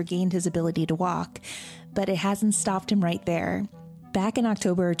he has regained his ability to walk, but it hasn't stopped him right there. Back in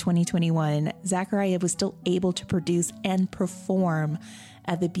October 2021, Zachariah was still able to produce and perform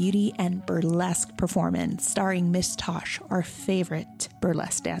at the Beauty and Burlesque performance starring Miss Tosh, our favorite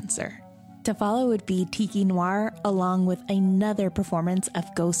burlesque dancer. To follow would be Tiki Noir, along with another performance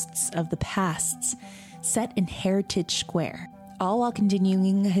of Ghosts of the Past, set in Heritage Square, all while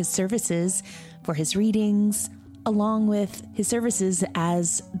continuing his services for his readings, along with his services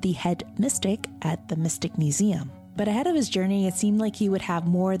as the head mystic at the Mystic Museum. But ahead of his journey, it seemed like he would have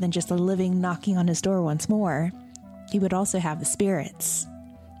more than just a living knocking on his door once more. He would also have the spirits.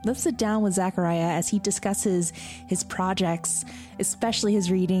 Let's sit down with Zachariah as he discusses his projects, especially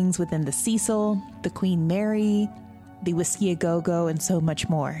his readings within the Cecil, the Queen Mary, the Whiskey A Go-Go, and so much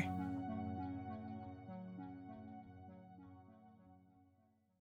more.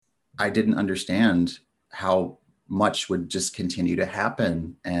 I didn't understand how much would just continue to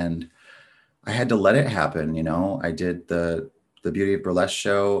happen. And I had to let it happen. I did the Beauty of Burlesque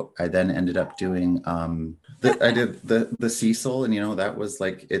show. I then ended up doing I did the Cecil, and that was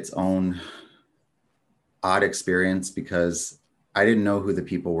like its own odd experience because I didn't know who the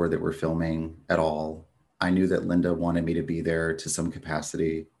people were that were filming at all. I knew that Linda wanted me to be there to some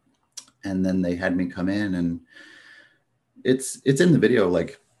capacity, and then they had me come in, and it's in the video.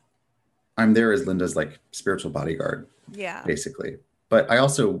 Like, I'm there as Linda's like spiritual bodyguard, basically. But I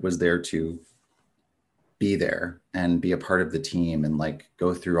also was there to be there and be a part of the team and like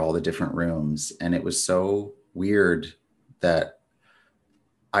go through all the different rooms. And it was so weird that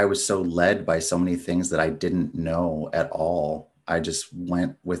I was so led by so many things that I didn't know at all. I just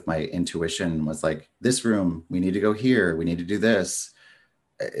went with my intuition and was like, this room, we need to go here. We need to do this.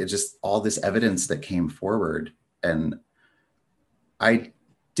 It just all this evidence that came forward. And I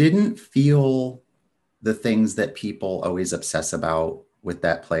didn't feel the things that people always obsess about with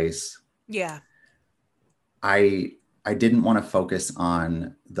that place. Yeah. I didn't want to focus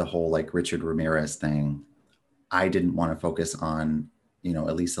on the whole like Richard Ramirez thing. I didn't want to focus on,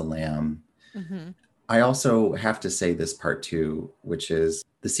 Elisa Lam. Mm-hmm. I also have to say this part too, which is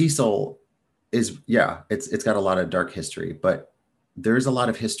the Cecil is, it's got a lot of dark history, but there's a lot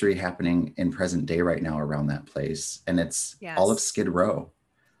of history happening in present day right now around that place. And it's all of Skid Row.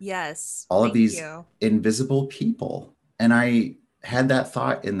 Yes. All of these invisible people. And I had that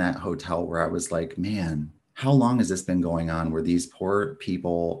thought in that hotel where I was like, man, how long has this been going on where these poor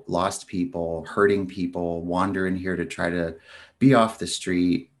people, lost people, hurting people wander in here to try to be off the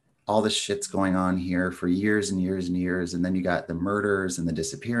street? All this shit's going on here for years and years and years. And then you got the murders and the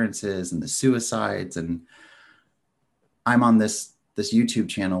disappearances and the suicides. And I'm on this YouTube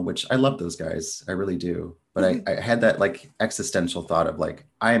channel, which I love those guys. I really do. But I had that like existential thought of like,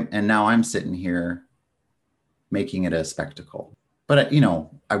 now I'm sitting here making it a spectacle. But,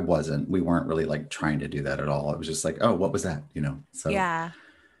 we weren't really like trying to do that at all. It was just like, oh, what was that? So, yeah.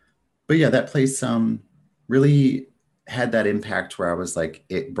 But yeah, that place really had that impact where I was like,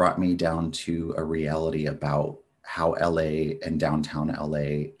 it brought me down to a reality about how LA and downtown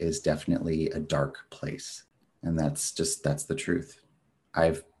LA is definitely a dark place. And that's the truth.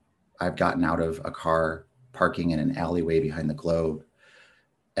 I've gotten out of a car parking in an alleyway behind the Globe,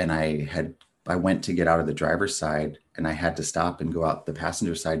 and I went to get out of the driver's side, and I had to stop and go out the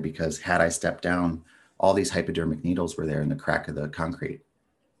passenger side because had I stepped down, all these hypodermic needles were there in the crack of the concrete.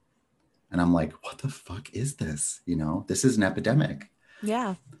 And I'm like, what the fuck is this? This is an epidemic.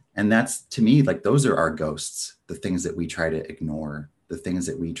 Yeah. And that's, to me, like, those are our ghosts, the things that we try to ignore, the things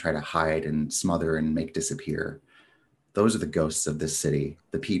that we try to hide and smother and make disappear. Those are the ghosts of this city,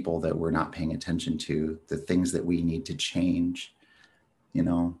 the people that we're not paying attention to, the things that we need to change.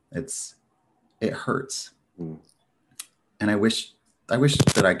 It hurts. And I wish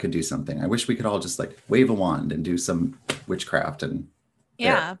that I could do something. I wish we could all just like wave a wand and do some witchcraft and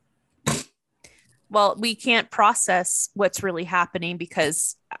yeah. Well, we can't process what's really happening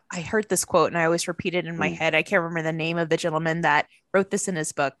because I heard this quote and I always repeat it in my head. I can't remember the name of the gentleman that wrote this in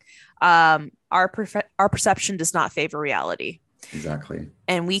his book. Our perception does not favor reality. Exactly.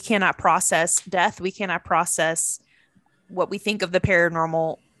 And we cannot process death. We cannot process what we think of the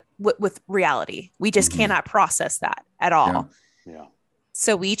paranormal with reality. We just cannot process that at all. Yeah.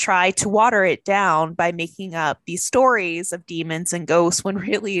 So we try to water it down by making up these stories of demons and ghosts when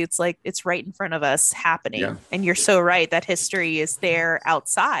really it's like it's right in front of us happening. Yeah. And you're so right that history is there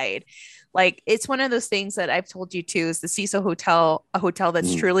outside. Like, it's one of those things that I've told you too, is the Cecil Hotel a hotel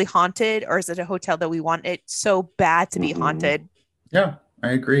that's truly haunted, or is it a hotel that we want it so bad to be haunted? Yeah,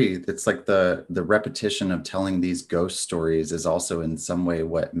 I agree. It's like the repetition of telling these ghost stories is also in some way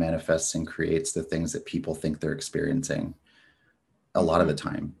what manifests and creates the things that people think they're experiencing a lot of the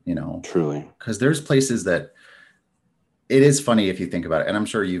time, Truly. Because there's places that it is funny if you think about it. And I'm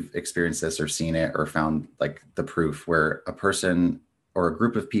sure you've experienced this or seen it or found like the proof where a person or a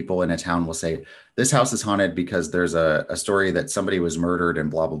group of people in a town will say, this house is haunted because there's a story that somebody was murdered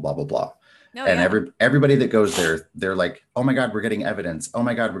and blah, blah, blah, blah, blah. Oh, and everybody that goes there, they're like, oh my God, we're getting evidence. Oh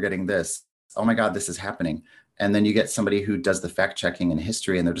my God, we're getting this. Oh my God, this is happening. And then you get somebody who does the fact checking and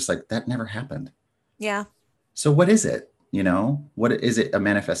history, and they're just like, that never happened. Yeah. So what is it? What is it? A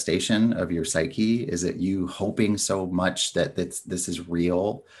manifestation of your psyche? Is it you hoping so much that this is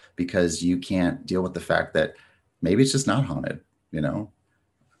real because you can't deal with the fact that maybe it's just not haunted?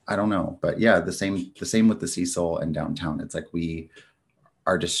 I don't know. But yeah, the same with the Cecil and downtown. It's like we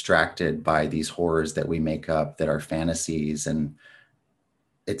are distracted by these horrors that we make up that are fantasies, and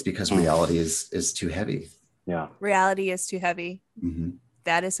it's because reality is too heavy. Yeah. Reality is too heavy. Mm-hmm.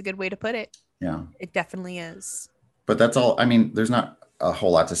 That is a good way to put it. Yeah. It definitely is. But that's all. I mean, there's not a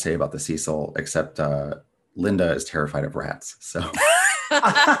whole lot to say about the Cecil, except Linda is terrified of rats. So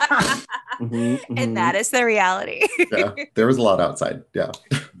and that is the reality. yeah, there was a lot outside. Yeah.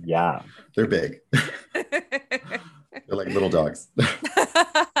 Yeah. They're big. They're like little dogs.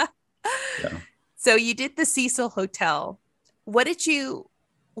 Yeah. So you did the Cecil Hotel. What did you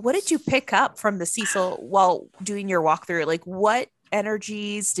pick up from the Cecil while doing your walkthrough? Like, what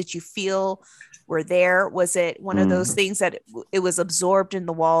energies did you feel were there? Was it one of those things that it was absorbed in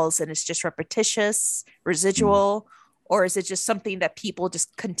the walls and it's just repetitious, residual, or is it just something that people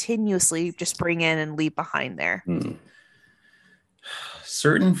just continuously just bring in and leave behind there?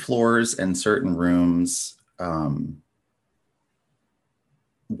 Certain floors and certain rooms,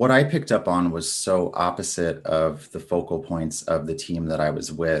 what I picked up on was so opposite of the focal points of the team that I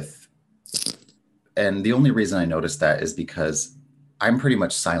was with. And the only reason I noticed that is because I'm pretty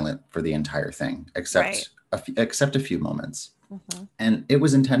much silent for the entire thing, except a few moments. And it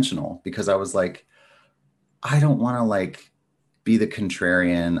was intentional because I was like, I don't want to like be the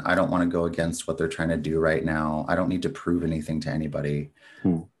contrarian. I don't want to go against what they're trying to do right now. I don't need to prove anything to anybody.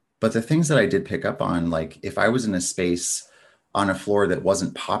 But the things that I did pick up on, like if I was in a space on a floor that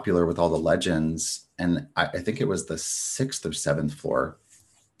wasn't popular with all the legends, and I think it was the 6th or 7th floor,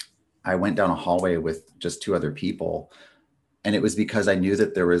 I went down a hallway with just 2 other people. And it was because I knew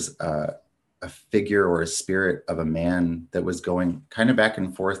that there was a figure or a spirit of a man that was going kind of back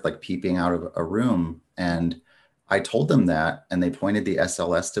and forth, like peeping out of a room. And I told them that, and they pointed the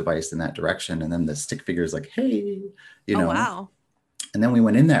SLS device in that direction. And then the stick figure is like, hey, you know. Wow. And then we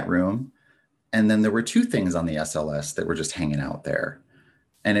went in that room, and then there were 2 things on the SLS that were just hanging out there.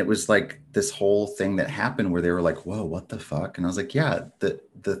 And it was like this whole thing that happened where they were like, whoa, what the fuck? And I was like, yeah,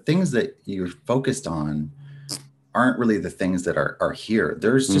 the things that you're focused on aren't really the things that are here.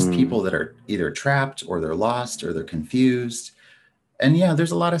 There's just people that are either trapped or they're lost or they're confused. And yeah,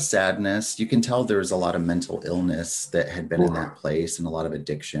 there's a lot of sadness. You can tell there's a lot of mental illness that had been in that place and a lot of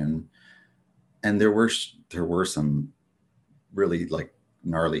addiction. And there were some really like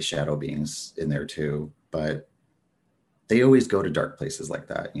gnarly shadow beings in there too, but they always go to dark places like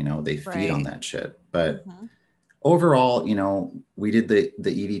that. You know, they feed on that shit. But overall, you know, we did the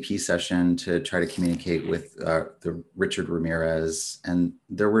EVP session to try to communicate with the Richard Ramirez, and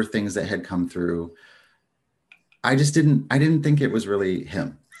there were things that had come through. I didn't think it was really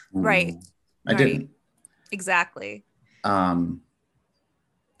him. Right. I didn't. Exactly.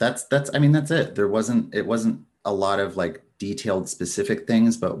 That's it. It wasn't a lot of like detailed specific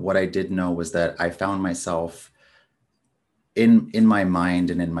things, but what I did know was that I found myself in my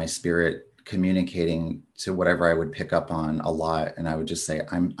mind and in my spirit communicating to whatever I would pick up on a lot. And I would just say,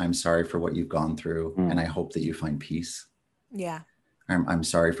 I'm sorry for what you've gone through. And I hope that you find peace. Yeah. I'm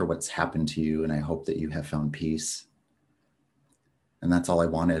sorry for what's happened to you. And I hope that you have found peace. And that's all I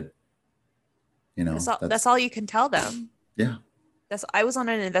wanted. You know, that's all you can tell them. Yeah. I was on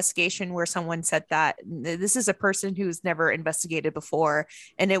an investigation where someone said that this is a person who's never investigated before.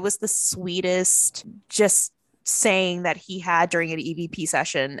 And it was the sweetest just saying that he had during an EVP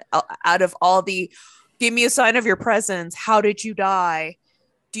session out of all the, give me a sign of your presence. How did you die?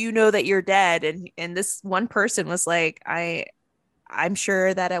 Do you know that you're dead? And this one person was like, I'm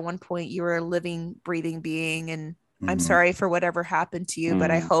sure that at one point you were a living, breathing being, and I'm sorry for whatever happened to you,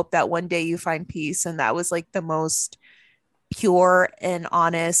 but I hope that one day you find peace. And that was like the most pure and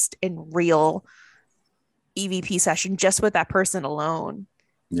honest and real EVP session just with that person alone.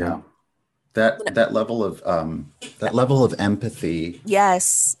 Yeah. That level of empathy.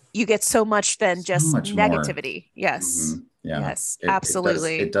 Yes. You get so much than just negativity. More. Yes. Yeah. Yes,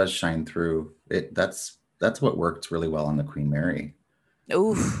 absolutely. It does shine through. That's what worked really well on the Queen Mary.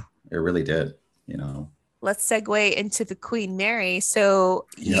 Oof. It really did, you know. Let's segue into the Queen Mary. So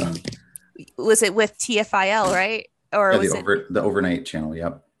was it with TFIL, right? Or was it the overnight channel?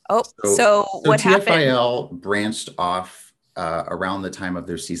 Yep. Oh, so what happened? TFIL branched off around the time of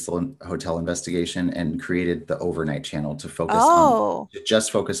their Cecil Hotel investigation and created the overnight channel to focus on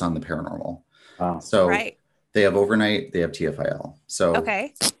the paranormal. Wow. So they have overnight, they have TFIL. So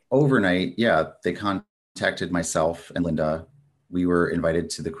overnight, they contacted myself and Linda. We were invited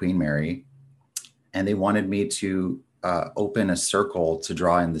to the Queen Mary, and they wanted me to open a circle to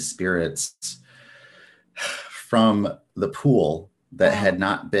draw in the spirits from the pool that had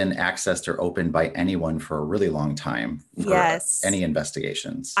not been accessed or opened by anyone for a really long time for any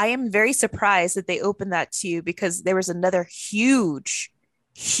investigations. I am very surprised that they opened that to you, because there was another huge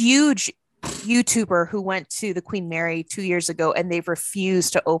YouTuber who went to the Queen Mary 2 years ago, and they've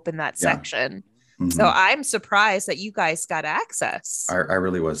refused to open that section. So I'm surprised that you guys got access. I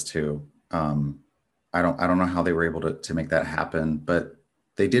really was too. I don't know how they were able to make that happen, but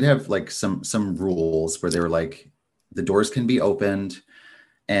they did have like some rules where they were like, the doors can be opened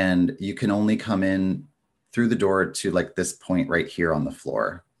and you can only come in through the door to like this point right here on the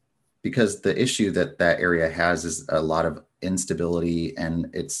floor, because the issue that area has is a lot of instability and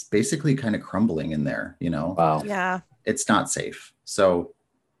it's basically kind of crumbling in there, you know. Wow. Yeah. It's not safe. So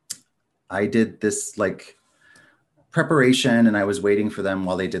I did this like preparation and I was waiting for them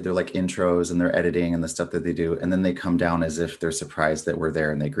while they did their like intros and their editing and the stuff that they do. And then they come down as if they're surprised that we're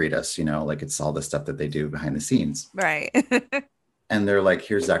there and they greet us, you know, like it's all the stuff that they do behind the scenes. Right. And they're like,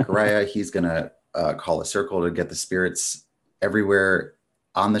 here's Zachariah. He's going to call a circle to get the spirits everywhere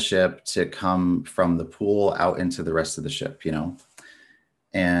on the ship to come from the pool out into the rest of the ship, you know?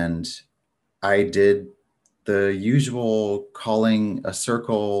 And I did the usual calling a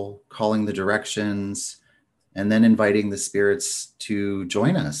circle, calling the directions, and then inviting the spirits to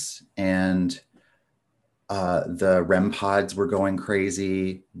join us. And the REM pods were going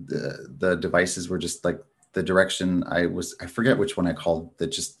crazy. The devices were just like the direction I forget which one I called that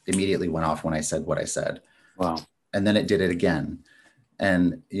just immediately went off when I said what I said. Wow. And then it did it again.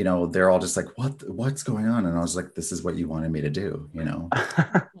 And, you know, they're all just like, what's going on? And I was like, this is what you wanted me to do, you know?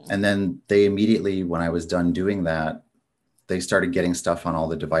 And then they immediately, when I was done doing that, they started getting stuff on all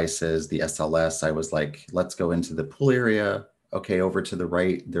the devices, the SLS. I was like, let's go into the pool area. Okay, over to the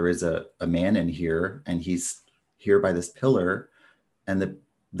right, there is a man in here and he's here by this pillar. And the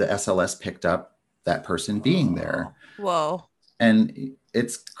SLS picked up that person being there. Whoa. And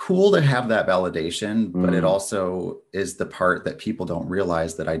it's cool to have that validation, but it also is the part that people don't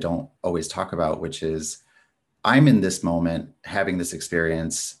realize that I don't always talk about, which is I'm in this moment having this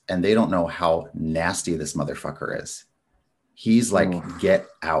experience and they don't know how nasty this motherfucker is. He's like, get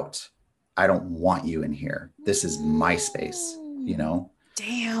out. I don't want you in here. This is my space, you know?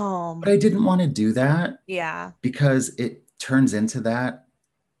 Damn. But I didn't want to do that. Yeah. Because it turns into that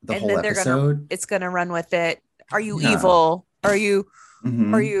the and whole episode. It's gonna run with it. Are you evil? Are you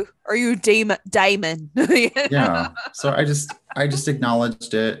are you Damon? Yeah. So I just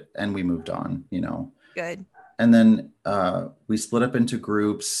acknowledged it and we moved on, you know. Good. And then we split up into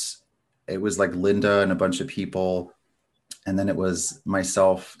groups. It was like Linda and a bunch of people. And then it was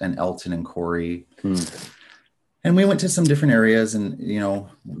myself and Elton and Corey. And we went to some different areas and, you know,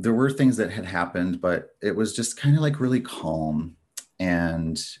 there were things that had happened, but it was just kind of like really calm.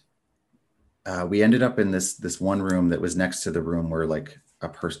 And we ended up in this one room that was next to the room where like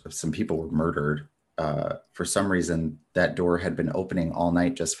some people were murdered. For some reason, that door had been opening all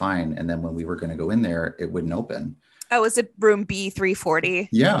night just fine. And then when we were going to go in there, it wouldn't open. Oh, was it room B340?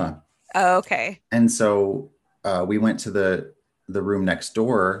 Yeah. Oh, okay. And so we went to the room next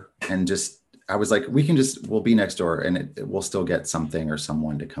door and I was like, we'll be next door and we'll still get something or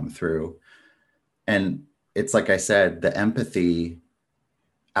someone to come through. And it's like I said, the empathy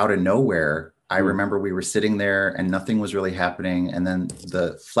out of nowhere. I remember we were sitting there and nothing was really happening. And then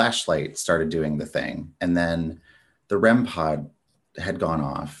the flashlight started doing the thing. And then the REM pod had gone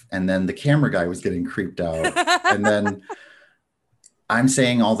off. And then the camera guy was getting creeped out. And then I'm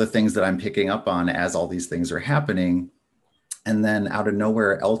saying all the things that I'm picking up on as all these things are happening. And then out of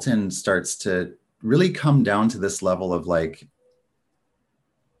nowhere, Elton starts to really come down to this level of like,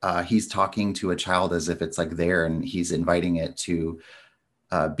 he's talking to a child as if it's like there and he's inviting it to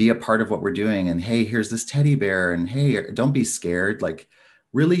be a part of what we're doing. And hey, here's this teddy bear and hey, don't be scared. Like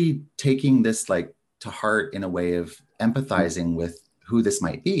really taking this like to heart in a way of empathizing with who this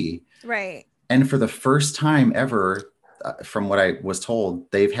might be. Right. And for the first time ever, from what I was told,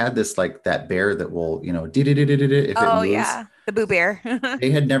 they've had this like that bear that will, you know, if it moves. Yeah, the Boo Bear. They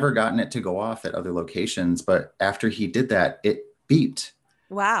had never gotten it to go off at other locations, but after he did that, it beeped.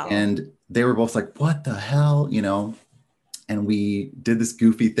 Wow. And they were both like, what the hell, you know? And we did this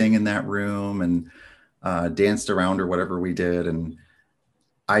goofy thing in that room and danced around or whatever we did. And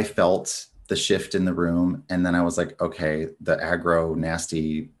I felt the shift in the room. And then I was like, okay, the aggro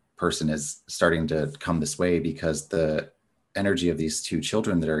nasty person is starting to come this way because the energy of these two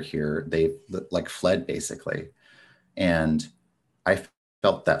children that are here, they like fled basically. And I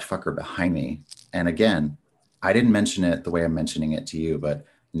felt that fucker behind me. And again, I didn't mention it the way I'm mentioning it to you, but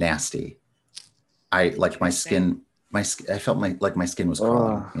nasty. I like my skin, I felt like my skin was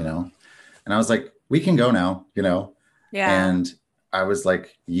crawling, you know? And I was like, we can go now, you know? Yeah. And I was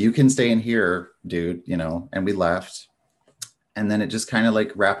like, you can stay in here, dude, you know? And we left. And then it just kind of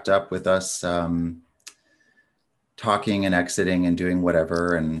like wrapped up with us talking and exiting and doing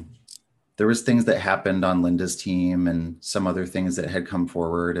whatever. And there was things that happened on Linda's team and some other things that had come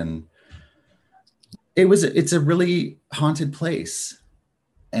forward. And it's a really haunted place.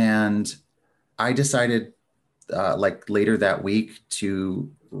 And I decided like later that week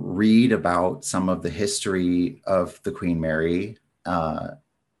to read about some of the history of the Queen Mary,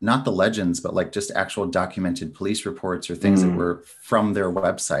 not the legends, but like just actual documented police reports or things that were from their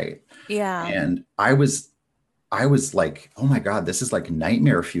website. Yeah. And I was like, oh my God, this is like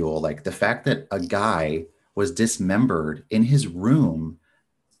nightmare fuel. Like the fact that a guy was dismembered in his room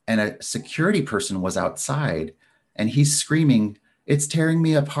and a security person was outside and he's screaming, "It's tearing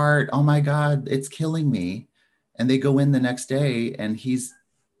me apart. Oh my God, it's killing me." And they go in the next day and he's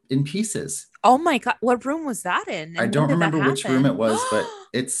in pieces. Oh my God. What room was that in? And I don't remember which room it was, but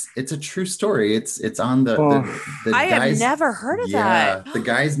it's a true story. It's on the I guy's, have never heard of that. The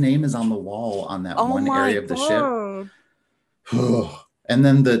guy's name is on the wall on that one area of the ship. And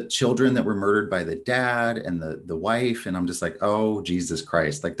then the children that were murdered by the dad and the wife. And I'm just like, oh, Jesus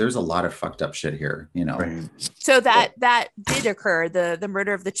Christ. Like there's a lot of fucked up shit here, you know? Right. So that did occur, the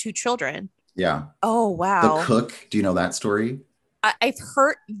murder of the 2 children. Yeah. Oh, wow. The cook. Do you know that story? I've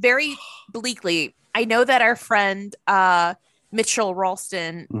heard very bleakly. I know that our friend Mitchell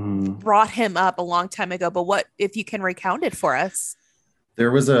Ralston brought him up a long time ago, but what if you can recount it for us?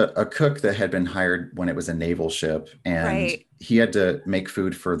 There was a cook that had been hired when it was a naval ship, and he had to make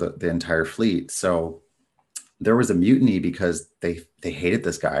food for the entire fleet. So there was a mutiny because they hated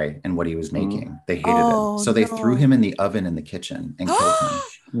this guy and what he was making. They hated him. So they threw him in the oven in the kitchen and killed him.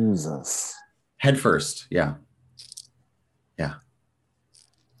 Jesus. Head first. Yeah. Yeah.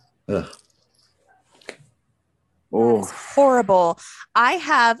 Ugh. Oh, horrible. I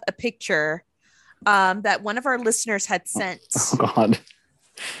have a picture that one of our listeners had sent. Oh God.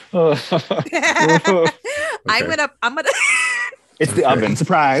 I'm gonna It's the oven.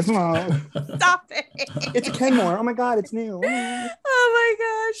 Surprise. Stop it. It's a Kenmore. Oh my God, it's new. Oh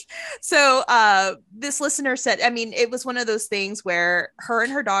my gosh. So this listener said, I mean, it was one of those things where her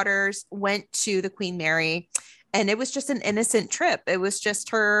and her daughters went to the Queen Mary. And it was just an innocent trip. It was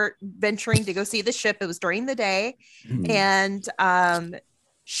just her venturing to go see the ship. It was during the day. And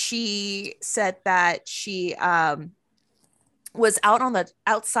she said that she was out on the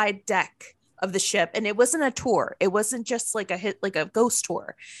outside deck of the ship, and it wasn't a tour. It wasn't just like a ghost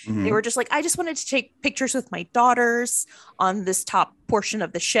tour. They were just like, I just wanted to take pictures with my daughters on this top portion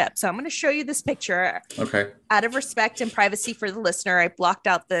of the ship. So I'm going to show you this picture. Okay. Out of respect and privacy for the listener, I blocked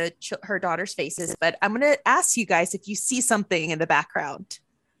out her daughters' faces, but I'm going to ask you guys if you see something in the background.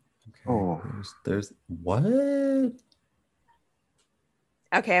 Okay. Oh, there's what?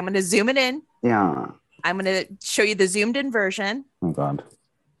 Okay, I'm going to zoom it in. Yeah. I'm going to show you the zoomed in version. Oh God.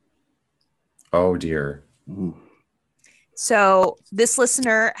 Oh dear. So this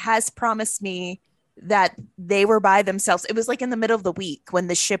listener has promised me that they were by themselves. It was like in the middle of the week when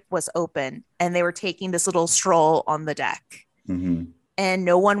the ship was open and they were taking this little stroll on the deck and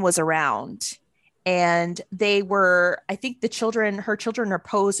no one was around. And they were, I think her children are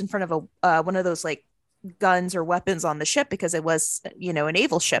posed in front of one of those like guns or weapons on the ship because it was, a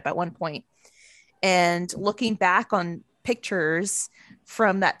naval ship at one point. And looking back on pictures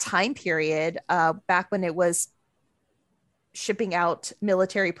from that time period, back when it was shipping out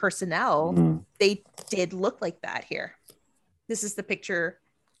military personnel, they did look like that here. This is the picture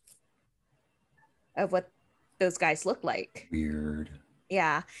of what those guys look like. Weird.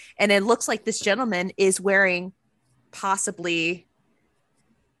 Yeah. And it looks like this gentleman is wearing possibly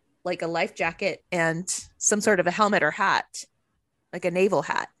like a life jacket and some sort of a helmet or hat, like a naval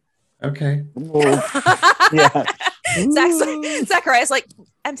hat. Okay. Yeah. Zachariah's like,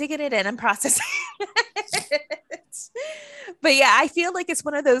 I'm taking it in, I'm processing it. But yeah, I feel like it's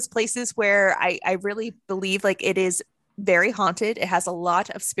one of those places where I really believe like it is very haunted. It has a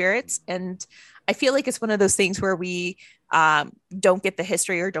lot of spirits. And I feel like it's one of those things where we don't get the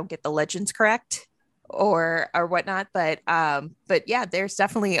history or don't get the legends correct or whatnot. But yeah, there's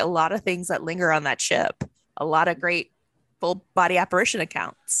definitely a lot of things that linger on that ship. A lot of great full body apparition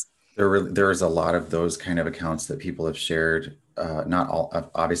accounts. There's a lot of those kind of accounts that people have shared.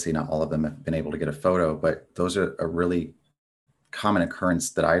 Obviously not all of them have been able to get a photo, but those are a really common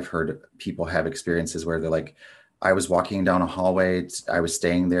occurrence that I've heard people have experiences where they're like, I was walking down a hallway. I was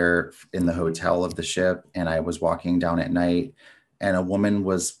staying there in the hotel of the ship, and I was walking down at night, and a woman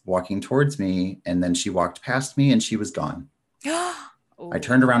was walking towards me, and then she walked past me and she was gone. I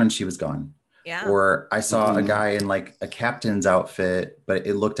turned around and she was gone. Yeah. Or I saw a guy in like a captain's outfit, but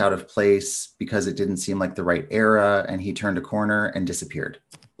it looked out of place because it didn't seem like the right era, and he turned a corner and disappeared.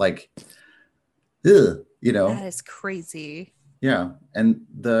 Like, ugh, That is crazy. Yeah. And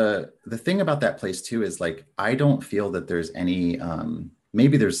the thing about that place too is like, I don't feel that there's any,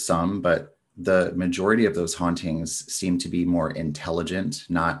 maybe there's some, but the majority of those hauntings seem to be more intelligent,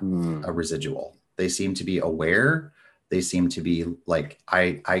 not a residual. They seem to be aware. They seem to be like,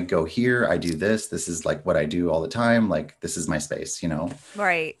 I go here, I do this. This is like what I do all the time. Like, this is my space, you know?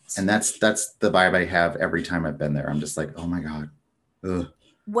 Right. And that's the vibe I have every time I've been there. I'm just like, oh my God. Ugh.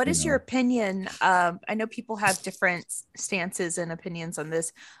 What is your opinion? I know people have different stances and opinions on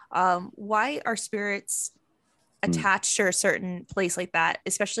this. Why are spirits attached to a certain place like that,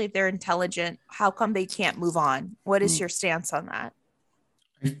 especially if they're intelligent? How come they can't move on? What is your stance on that?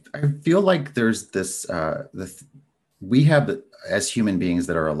 I feel like there's this, we have, as human beings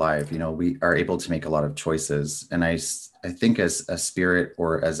that are alive, you know, we are able to make a lot of choices. And I think as a spirit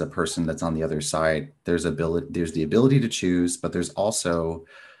or as a person that's on the other side, there's the ability to choose, but there's also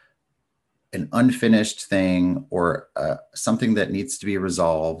an unfinished thing or something that needs to be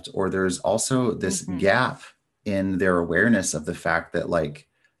resolved. Or there's also this gap in their awareness of the fact that like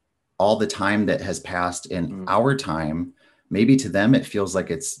all the time that has passed in our time, maybe to them, it feels like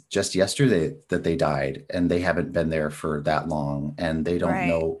it's just yesterday that they died and they haven't been there for that long and they don't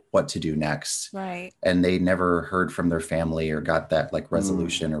know what to do next. Right. And they never heard from their family or got that like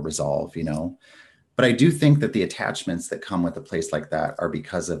resolution or resolve, you know? But I do think that the attachments that come with a place like that are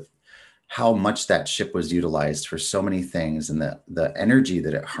because of how much that ship was utilized for so many things and the energy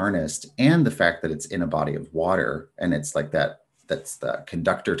that it harnessed and the fact that it's in a body of water and it's like that's the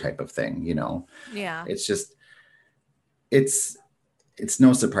conductor type of thing, you know? Yeah. It's just, it's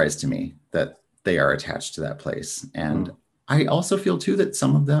no surprise to me that they are attached to that place. And I also feel too that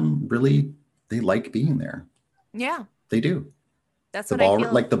some of them really, they like being there. Yeah. They do. That's the what I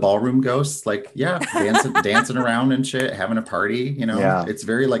feel. Like the ballroom ghosts, like, yeah, dancing around and shit, having a party, you know? Yeah. It's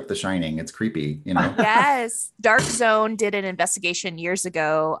very like The Shining. It's creepy, you know? Yes. Dark Zone did an investigation years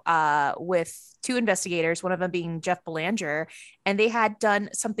ago with two investigators, one of them being Jeff Belanger, and they had done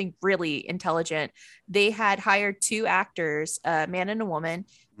something really intelligent. They had hired two actors, a man and a woman,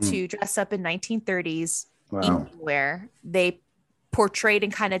 to dress up in 1930s evening wear. They portrayed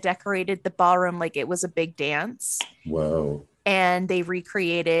and kind of decorated the ballroom like it was a big dance. Whoa. And they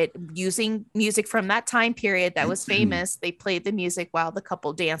recreated using music from that time period that was famous. They played the music while the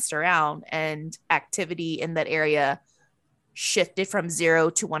couple danced around, and activity in that area shifted from 0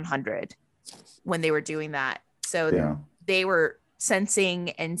 to 100 when they were doing that. So they were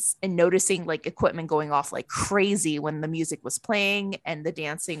sensing and noticing like equipment going off like crazy when the music was playing and the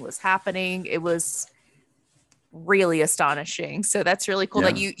dancing was happening. It was really astonishing. So that's really cool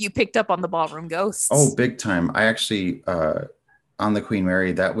that you picked up on the ballroom ghosts. Oh, big time. I actually on the Queen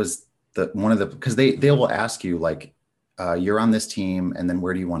Mary, that was because they will ask you like you're on this team and then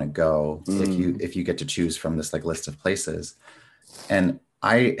where do you want to go if you get to choose from this like list of places. And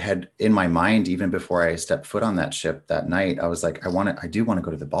I had in my mind, even before I stepped foot on that ship that night, I was like, I do want to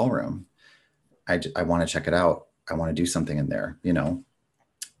go to the ballroom. I want to check it out. I want to do something in there, you know?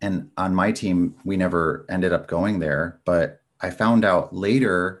 And on my team, we never ended up going there, but I found out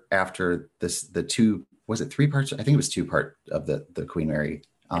later after the two, was it 3 parts? I think it was 2 part of the Queen Mary.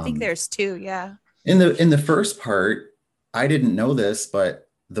 I think there's 2. Yeah. In the first part, I didn't know this, but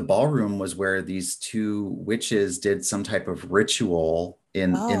the ballroom was where these 2 witches did some type of ritual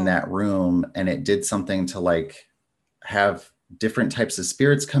in that room. And it did something to like have different types of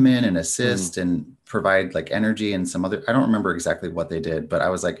spirits come in and assist and provide like energy and some other, I don't remember exactly what they did, but I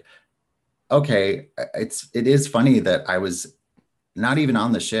was like, okay, it is funny that I was not even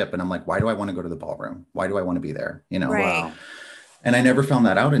on the ship and I'm like, why do I want to go to the ballroom? Why do I want to be there? You know? Right. Wow. And I never found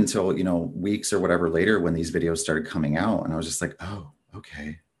that out until, you know, weeks or whatever later when these videos started coming out. And I was just like, oh,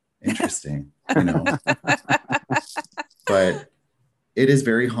 okay, interesting, you know? But it is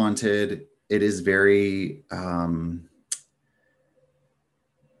very haunted. It is very, I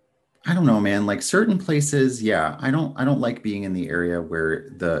don't know, man, like certain places. Yeah. I don't like being in the area where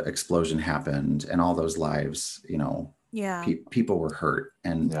the explosion happened and all those lives, you know, people were hurt.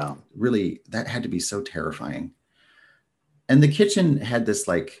 And really that had to be so terrifying. And the kitchen had this,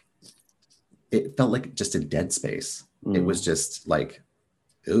 like, it felt like just a dead space. It was just like,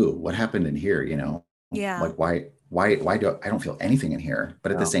 ooh, what happened in here? You know? Yeah. Like, why do I don't feel anything in here?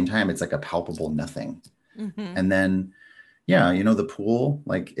 But at the same time, it's like a palpable nothing. And then, yeah, you know, the pool,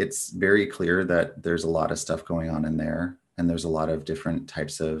 like it's very clear that there's a lot of stuff going on in there. And there's a lot of different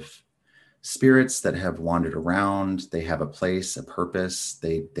types of spirits that have wandered around. They have a place, a purpose.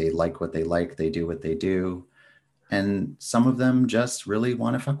 They like what they like. They do what they do. And some of them just really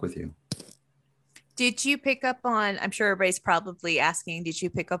want to fuck with you. Did you pick up on, I'm sure everybody's probably asking, did you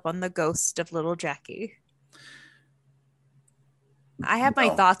pick up on the ghost of little Jackie? I have my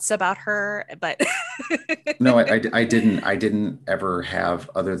thoughts about her, but no, I didn't ever have,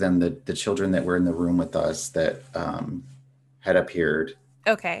 other than the children that were in the room with us that had appeared.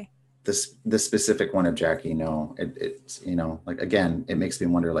 Okay. The specific one of Jackie, no, it's, you know, like, again, it makes me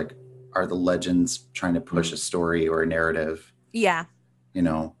wonder, like, are the legends trying to push a story or a narrative? Yeah. You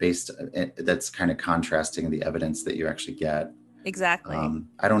know, that's kind of contrasting the evidence that you actually get. Exactly.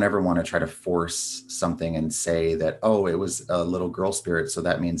 I don't ever want to try to force something and say that, oh, it was a little girl spirit, so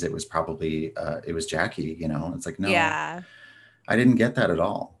that means it was probably it was Jackie. You know, it's like, no, yeah, I didn't get that at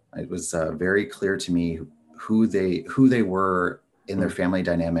all. It was very clear to me who they were in their family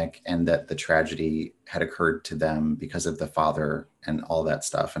dynamic, and that the tragedy had occurred to them because of the father and all that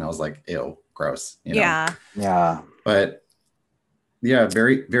stuff. And I was like, ew, gross. You know? Yeah. But yeah,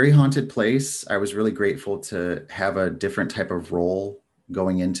 very, very haunted place. I was really grateful to have a different type of role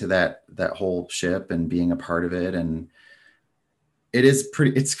going into that whole ship and being a part of it. And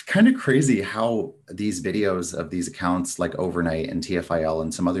it's kind of crazy how these videos of these accounts like Overnight and TFIL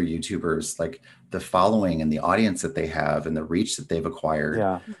and some other YouTubers, like the following and the audience that they have and the reach that they've acquired.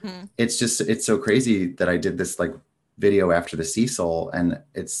 Yeah. Mm-hmm. It's so crazy that I did this like video after the Cecil, and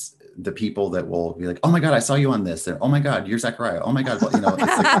it's the people that will be like, oh my God, I saw you on this. And oh my God, you're Zachariah. Oh my God. Well, you know, it's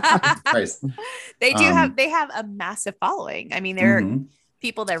like, Christ. They have a massive following. I mean, they're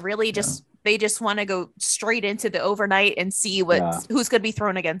people that really just, they just want to go straight into the Overnight and see who's going to be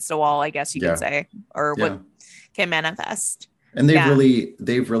thrown against the wall, I guess you could say, or what can manifest. And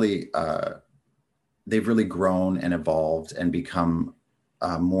they've really grown and evolved and become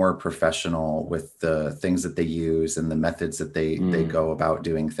more professional with the things that they use and the methods that they go about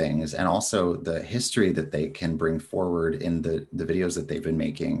doing things, and also the history that they can bring forward in the videos that they've been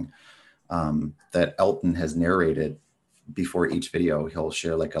making, that Elton has narrated before each video. He'll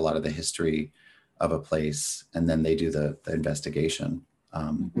share like a lot of the history of a place, and then they do the investigation.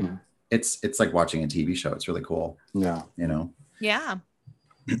 It's like watching a TV show. It's really cool. Yeah. You know? Yeah.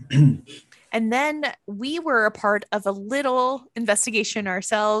 And then we were a part of a little investigation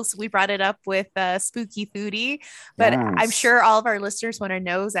ourselves. We brought it up with Spooky Foodie, but I'm sure all of our listeners want to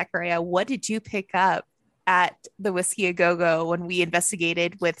know, Zachariah, what did you pick up at the Whiskey A Go-Go when we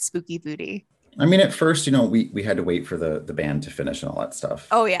investigated with Spooky Foodie? I mean, at first, you know, we had to wait for the band to finish and all that stuff.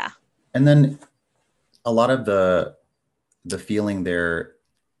 Oh, yeah. And then a lot of the feeling there,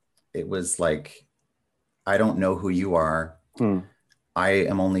 it was like, I don't know who you are. I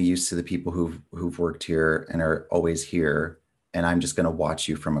am only used to the people who've worked here and are always here, and I'm just going to watch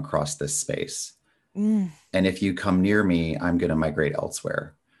you from across this space. And if you come near me, I'm going to migrate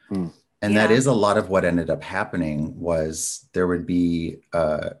elsewhere. And that is a lot of what ended up happening. Was there would be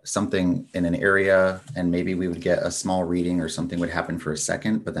something in an area, and maybe we would get a small reading or something would happen for a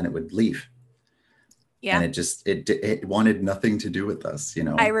second, but then it would leave. Yeah. And it wanted nothing to do with us, you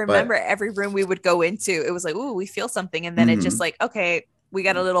know. I remember every room we would go into, it was like, ooh, we feel something. And then it just like, okay, we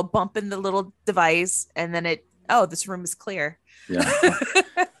got a little bump in the little device. And then this room is clear. Yeah.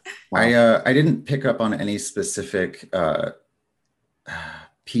 I didn't pick up on any specific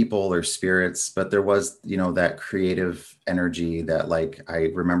people or spirits, but there was, you know, that creative energy that, like, I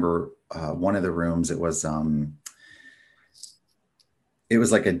remember one of the rooms, it was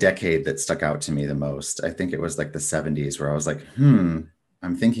like a decade that stuck out to me the most. I think it was like the 70s, where I was like, I'm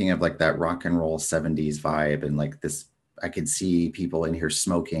thinking of like that rock and roll 70s vibe. And like this, I could see people in here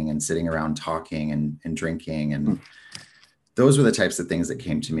smoking and sitting around talking and drinking. And those were the types of things that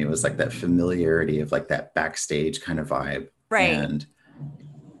came to me. It was like that familiarity of like that backstage kind of vibe. Right. And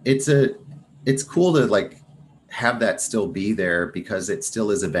it's cool to like have that still be there, because it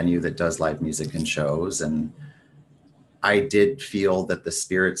still is a venue that does live music and shows. And I did feel that the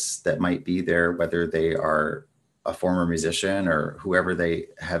spirits that might be there, whether they are a former musician or whoever they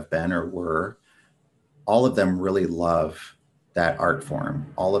have been or were, all of them really love that art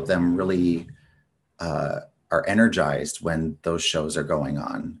form. All of them really are energized when those shows are going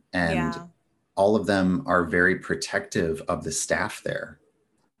on. And all of them are very protective of the staff there.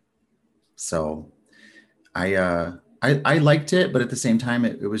 So I liked it, but at the same time,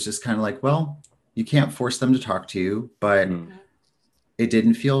 it was just kind of like, well, you can't force them to talk to you, but it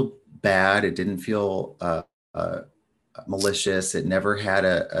didn't feel bad. It didn't feel malicious. It never had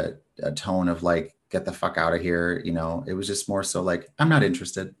a tone of like, get the fuck out of here. You know, it was just more so like, I'm not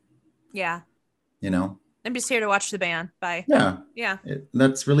interested. Yeah. You know, I'm just here to watch the band. Bye. Yeah. Yeah.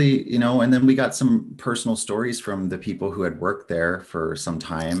 That's really, you know, and then we got some personal stories from the people who had worked there for some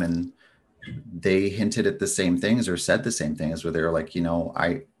time, and they hinted at the same things or said the same things, where they were like, you know,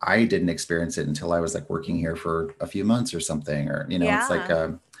 I didn't experience it until I was like working here for a few months or something, or, you know, it's like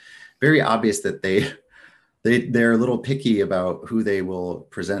very obvious that they they're a little picky about who they will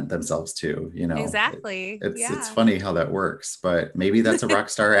present themselves to, you know. Exactly. It's funny how that works, but maybe that's a rock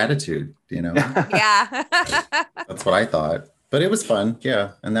star attitude, you know. Yeah. That's what I thought. But it was fun,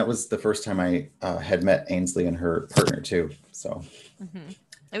 yeah. And that was the first time I had met Ainsley and her partner too. So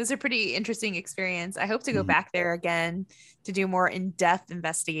it was a pretty interesting experience. I hope to go back there again to do more in-depth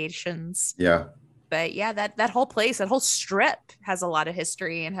investigations. Yeah. But yeah, that whole place, that whole strip has a lot of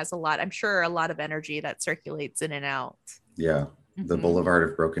history and has I'm sure, a lot of energy that circulates in and out. Yeah. The Boulevard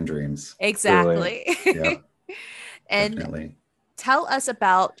of Broken Dreams. Exactly. Yeah. And definitely. Tell us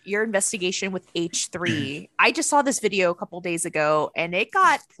about your investigation with H3. I just saw this video a couple days ago and it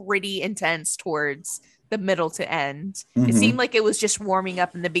got pretty intense towards the middle to end. It seemed like it was just warming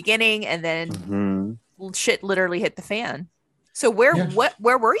up in the beginning and then shit literally hit the fan. So where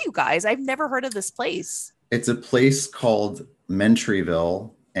were you guys? I've never heard of this place. It's a place called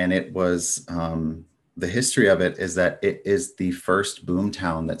Mentryville, and it was the history of it is that it is the first boom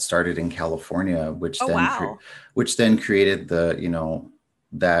town that started in California, which then created the, you know,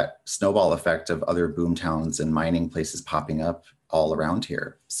 that snowball effect of other boom towns and mining places popping up all around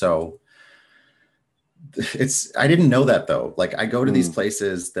here. So I didn't know that though. Like I go to these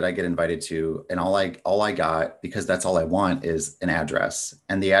places that I get invited to, and all I got, because that's all I want, is an address.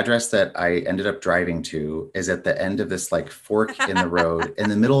 And the address that I ended up driving to is at the end of this like fork in the road in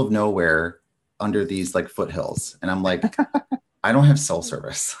the middle of nowhere under these like foothills. And I'm like, I don't have cell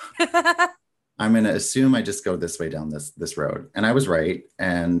service. I'm going to assume I just go this way down this road. And I was right.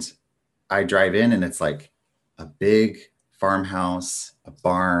 And I drive in and it's like a big farmhouse, a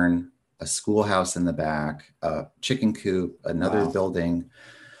barn, a schoolhouse in the back, a chicken coop, another building.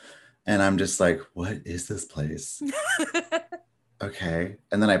 And I'm just like, what is this place? Okay.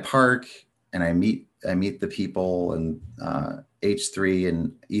 And then I park and I meet the people and H3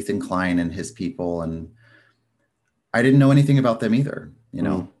 and Ethan Klein and his people. And I didn't know anything about them either. You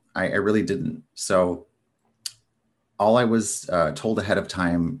know, I really didn't. So all I was told ahead of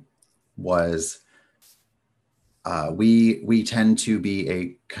time was, we tend to be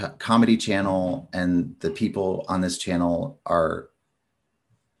a comedy channel, and the people on this channel are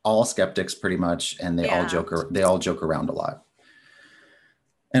all skeptics pretty much, and they all joke around a lot.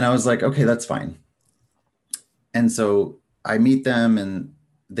 And I was like, okay, that's fine. And so I meet them and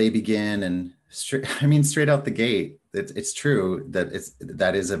they begin, and straight out the gate, it's true that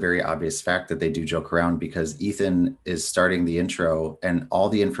that is a very obvious fact that they do joke around, because Ethan is starting the intro and all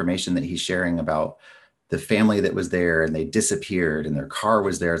the information that he's sharing about the family that was there and they disappeared and their car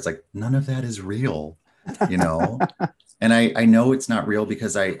was there. It's like, none of that is real, you know? And I know it's not real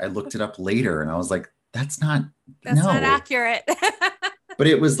because I looked it up later and I was like, that's not accurate. But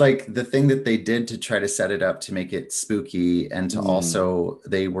it was like the thing that they did to try to set it up to make it spooky, and to also,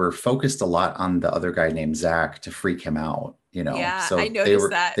 they were focused a lot on the other guy named Zach to freak him out, you know? Yeah, so I noticed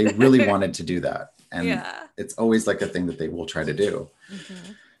that. They really wanted to do that. And it's always like a thing that they will try to do.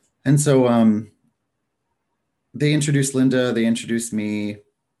 And so, they introduced Linda, they introduced me,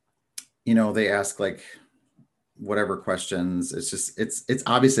 you know, they ask like whatever questions. It's just, it's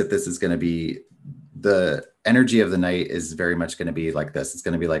obvious that this is going to be, the energy of the night is very much going to be like this. It's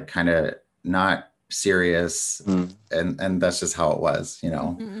going to be like kind of not serious. And that's just how it was, you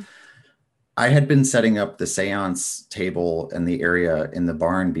know. I had been setting up the seance table in the area in the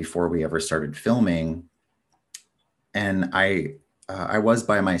barn before we ever started filming. And I was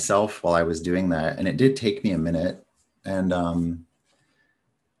by myself while I was doing that. And it did take me a minute. And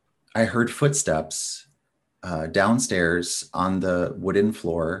I heard footsteps downstairs on the wooden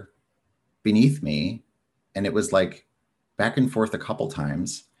floor beneath me. And it was like back and forth a couple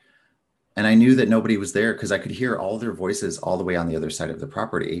times. And I knew that nobody was there because I could hear all their voices all the way on the other side of the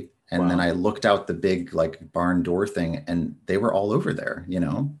property. And then I looked out the big like barn door thing and they were all over there, you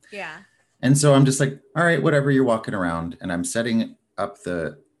know? Yeah. And so I'm just like, all right, whatever, you're walking around, and I'm setting up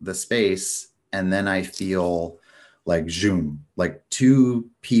the space. And then I feel like zoom, like two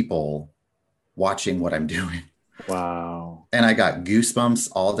people watching what I'm doing. Wow. And I got goosebumps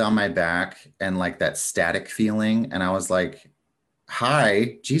all down my back and like that static feeling. And I was like,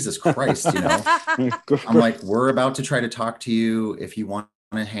 hi, Jesus Christ, you know. I'm like, we're about to try to talk to you. If you want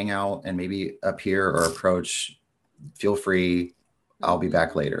to hang out and maybe appear or approach, feel free. I'll be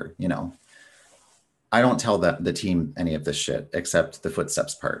back later, you know. I don't tell the team any of this shit except the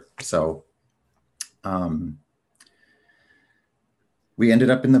footsteps part. So we ended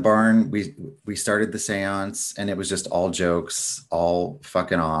up in the barn. We started the seance, and it was just all jokes, all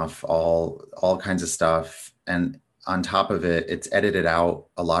fucking off, all kinds of stuff. And on top of it, it's edited out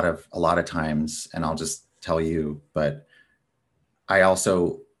a lot of times, and I'll just tell you, but I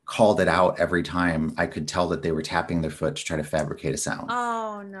also called it out every time. I could tell that they were tapping their foot to try to fabricate a sound.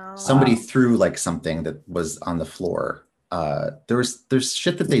 Oh no. Somebody threw like something that was on the floor. There's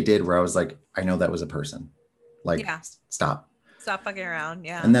shit that they did where I was like, I know that was a person. Like, stop fucking around.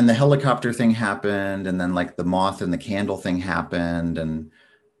 Yeah. And then the helicopter thing happened, and then like the moth and the candle thing happened, and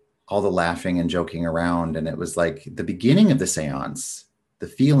all the laughing and joking around. And it was like the beginning of the seance, the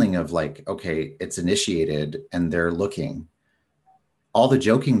feeling of like, okay, it's initiated and they're looking. All the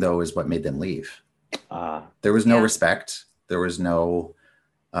joking though is what made them leave. There was no respect. There was no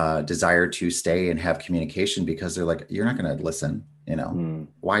desire to stay and have communication, because they're like, you're not going to listen, you know.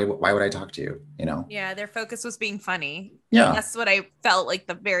 Why would I talk to you, you know? Yeah, their focus was being funny. Yeah, and that's what I felt like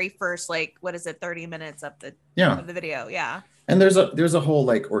the very first, like, what is it, 30 minutes of the video. Yeah. And there's a whole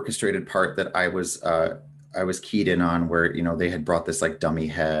like orchestrated part that I was keyed in on, where, you know, they had brought this like dummy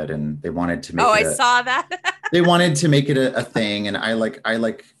head and they wanted to make I saw that. They wanted to make it a thing, and I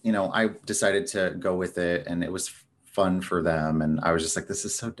you know, I decided to go with it, and it was fun for them, and I was just like, this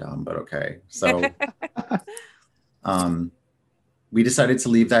is so dumb, but okay. So we decided to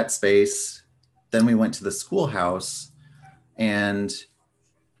leave that space. Then we went to the schoolhouse, and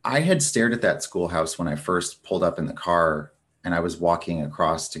I had stared at that schoolhouse when I first pulled up in the car and I was walking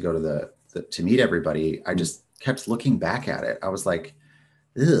across to go to to meet everybody. I just kept looking back at it. I was like,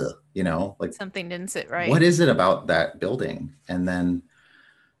 ugh, you know, like something didn't sit right. What is it about that building? And then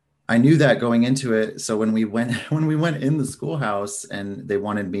I knew that going into it. So when we went in the schoolhouse and they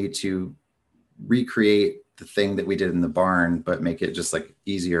wanted me to recreate the thing that we did in the barn, but make it just like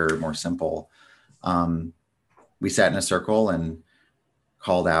easier, more simple. We sat in a circle and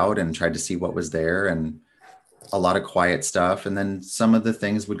called out and tried to see what was there, and a lot of quiet stuff. And then some of the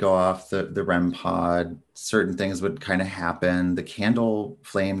things would go off the REM pod. Certain things would kind of happen. The candle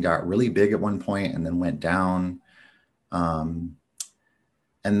flame got really big at one point and then went down. And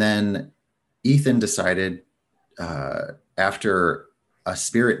then Ethan decided, after a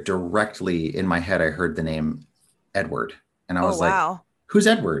spirit directly in my head, I heard the name Edward. And I was like, who's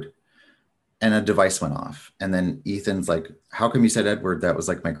Edward? And a device went off. And then Ethan's like, how come you said Edward? That was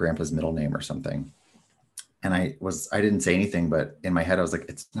like my grandpa's middle name or something. And I didn't say anything, but in my head, I was like,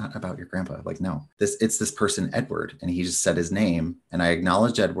 it's not about your grandpa. Like, no, it's this person, Edward. And he just said his name, and I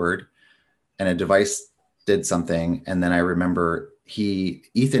acknowledged Edward, and a device did something. And then I remember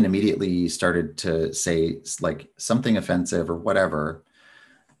Ethan immediately started to say like something offensive or whatever.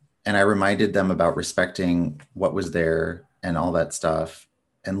 And I reminded them about respecting what was there and all that stuff.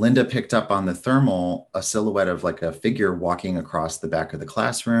 And Linda picked up on the thermal, a silhouette of like a figure walking across the back of the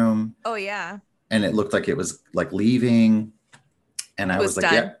classroom. Oh yeah. And it looked like it was like leaving. And I was like,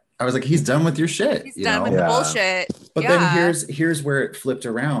 yeah, I was like, he's done with your shit. He's done with the bullshit. But then here's where it flipped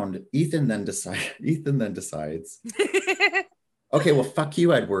around. Ethan then decides, okay, well, fuck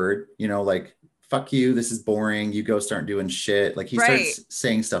you, Edward. You know, like, fuck you. This is boring. You go start doing shit. Like he starts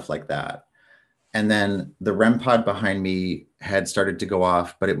saying stuff like that. And then the REM pod behind me had started to go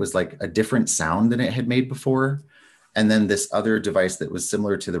off, but it was like a different sound than it had made before. And then this other device that was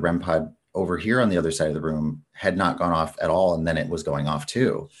similar to the REM pod over here on the other side of the room had not gone off at all. And then it was going off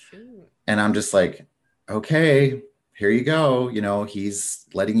too. Shoot. And I'm just like, okay, here you go. You know, he's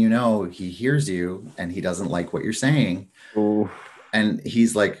letting you know he hears you and he doesn't like what you're saying. Ooh. And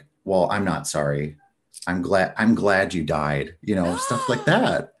he's like, well, I'm not sorry. I'm glad you died, you know, stuff like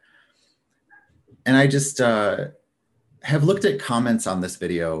that. And I just have looked at comments on this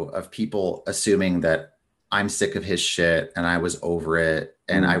video of people assuming that I'm sick of his shit and I was over it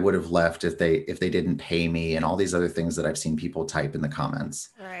and I would have left if they didn't pay me, and all these other things that I've seen people type in the comments.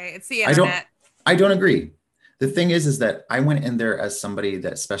 Right. It's the internet. I don't agree. The thing is that I went in there as somebody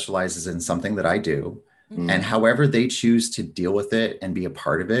that specializes in something that I do. Mm-hmm. And however they choose to deal with it and be a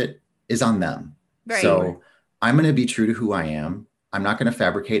part of it is on them. Right. So I'm going to be true to who I am. I'm not going to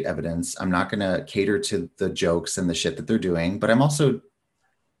fabricate evidence. I'm not going to cater to the jokes and the shit that they're doing, but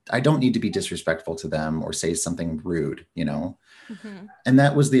I don't need to be disrespectful to them or say something rude, you know? Mm-hmm. And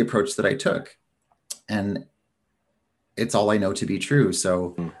that was the approach that I took. And it's all I know to be true.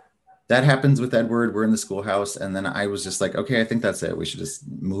 So that happens with Edward. We're in the schoolhouse. And then I was just like, okay, I think that's it. We should just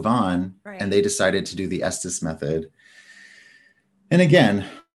move on. Right. And they decided to do the Estes method. And again,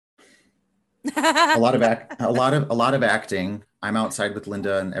 a lot of acting. I'm outside with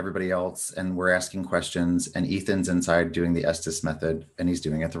Linda and everybody else, and we're asking questions, and Ethan's inside doing the Estes method, and he's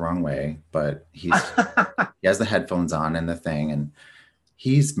doing it the wrong way, but he has the headphones on and the thing, and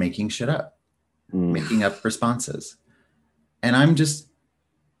he's making shit up, making up responses. And I'm just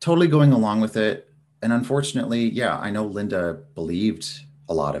totally going along with it. And unfortunately, yeah, I know Linda believed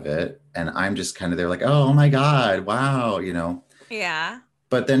a lot of it, and I'm just kind of there like, oh my God, wow, you know? Yeah.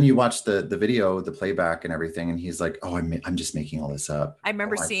 But then you watch the video, the playback and everything, and he's like, "Oh, I'm just making all this up." I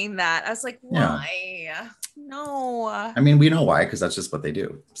remember seeing that. I was like, why? Yeah. No. I mean, we know why, because that's just what they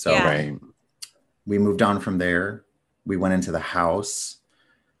do. So Right. we moved on from there. We went into the house.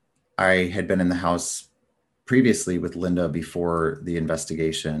 I had been in the house previously with Linda before the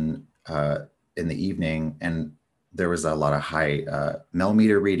investigation in the evening, and there was a lot of high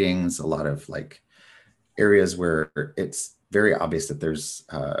millimeter readings, a lot of like areas where it's very obvious that there's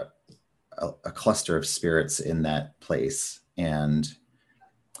a cluster of spirits in that place. And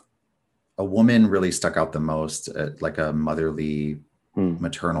a woman really stuck out the most, like a motherly,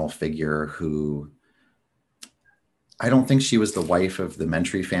 maternal figure who, I don't think she was the wife of the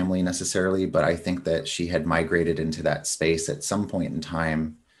Mentry family necessarily, but I think that she had migrated into that space at some point in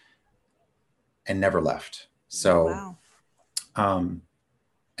time and never left. So,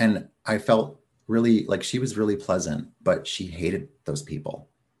 and I felt really like she was really pleasant, but she hated those people.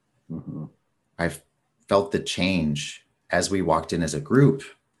 Mm-hmm. I felt the change as we walked in as a group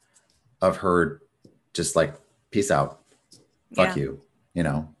of her just like, peace out, fuck you, you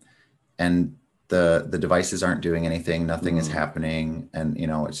know, and the devices aren't doing anything, nothing is happening. And, you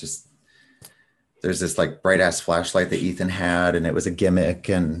know, it's just, there's this like bright ass flashlight that Ethan had, and it was a gimmick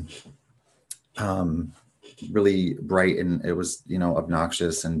and really bright, and it was, you know,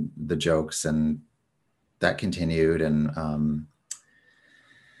 obnoxious, and the jokes, and that continued. And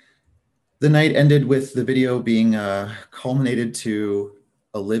the night ended with the video being culminated to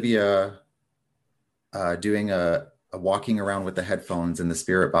Olivia doing a walking around with the headphones in the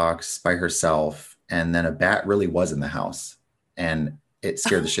spirit box by herself, and then a bat really was in the house, and it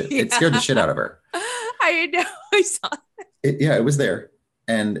scared the shit. It scared the shit out of her. I know. I saw it. Yeah, it was there,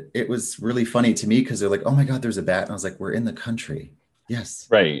 and it was really funny to me because they're like, "Oh my god, there's a bat," and I was like, "We're in the country." Yes.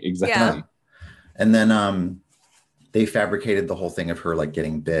 Right. Exactly. Yeah. And then they fabricated the whole thing of her like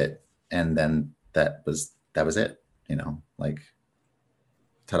getting bit, and then that was it. You know, like,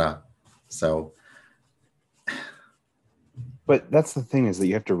 ta-da. So. But that's the thing, is that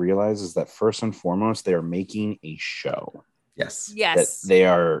you have to realize is that first and foremost, they are making a show. Yes. Yes. That they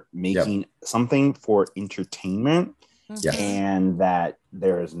are making something for entertainment. Yes. And that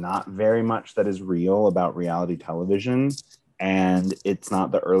there is not very much that is real about reality television. And it's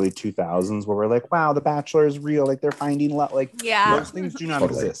not the early 2000s where we're like, wow, The Bachelor is real. Like they're finding love. Like those things do not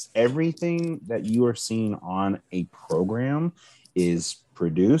exist. Everything that you are seeing on a program is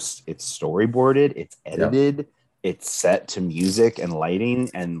produced, it's storyboarded, it's edited, it's set to music and lighting,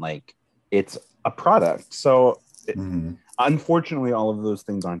 and like it's a product. So unfortunately, all of those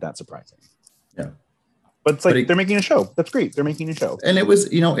things aren't that surprising. Yeah. But it's like they're making a show. That's great. They're making a show. And it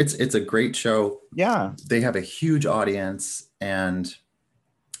was, you know, it's a great show. Yeah. They have a huge audience. And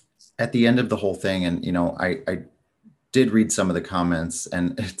at the end of the whole thing, and, you know, I did read some of the comments,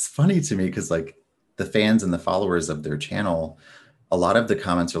 and it's funny to me because like the fans and the followers of their channel, a lot of the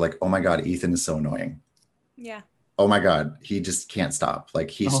comments are like, "Oh my God, Ethan is so annoying." Yeah. Oh my God, he just can't stop.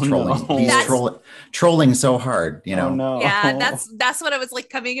 Like he's trolling. No. He's trolling so hard, you know? Oh, no. Yeah, that's what I was like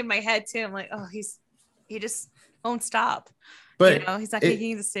coming in my head too. I'm like, oh, he just won't stop. But you know, he's not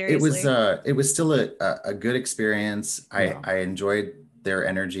taking this seriously. It was still a good experience. I enjoyed their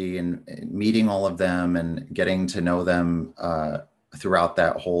energy and meeting all of them and getting to know them throughout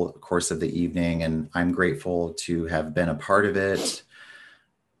that whole course of the evening. And I'm grateful to have been a part of it.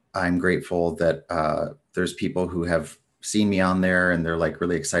 I'm grateful that there's people who have seen me on there and they're like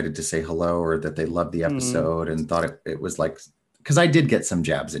really excited to say hello, or that they loved the episode and thought it was like, because I did get some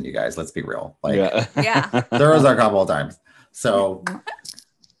jabs in you guys. Let's be real. Like, there was a couple of times. So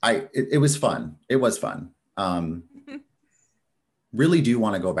it was fun. It was fun. Really do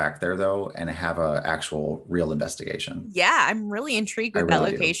want to go back there though and have a actual real investigation. Yeah, I'm really intrigued with that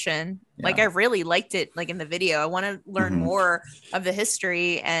location. Yeah. Like I really liked it, like in the video. I want to learn more of the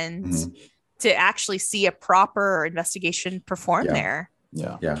history and to actually see a proper investigation perform there.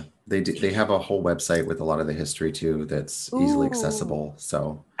 Yeah. They have a whole website with a lot of the history too that's easily accessible.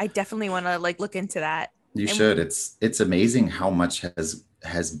 So I definitely want to like look into that. You should. It's amazing how much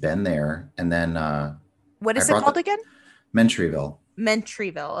has been there. And then what is it called again? Mentryville.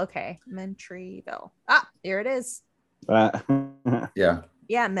 Okay. Mentryville. Ah, here it is.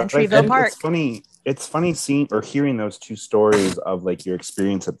 Yeah, Mentryville Park. It's funny seeing or hearing those two stories of like your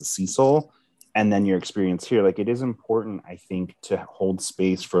experience at the Cecil and then your experience here. Like it is important, I think, to hold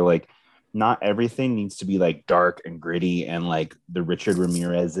space for like not everything needs to be like dark and gritty and like the Richard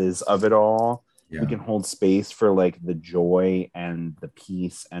Ramirez's of it all. We can hold space for like the joy and the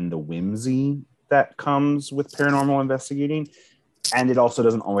peace and the whimsy that comes with paranormal investigating. And it also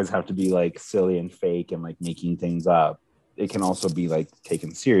doesn't always have to be like silly and fake and like making things up. it can also be like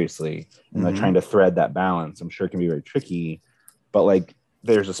taken seriously, and like trying to thread that balance, I'm sure it can be very tricky, but like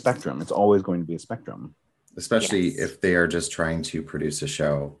there's a spectrum. It's always going to be a spectrum, especially if they are just trying to produce a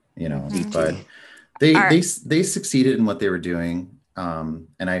show, but they succeeded in what they were doing.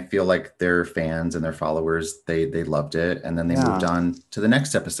 And I feel like their fans and their followers, they loved it. And then they moved on to the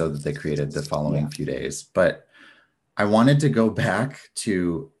next episode that they created the following few days. But I wanted to go back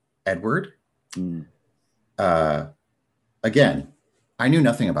to Edward. Again, I knew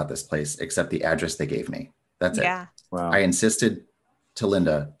nothing about this place except the address they gave me. That's it. Wow. I insisted to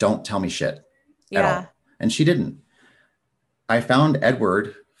Linda, don't tell me shit at all. And she didn't. I found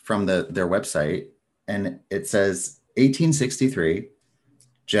Edward from their website, and it says 1863,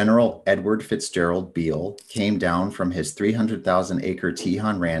 General Edward Fitzgerald Beale came down from his 300,000 acre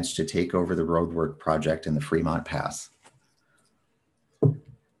Tejon Ranch to take over the roadwork project in the Fremont Pass.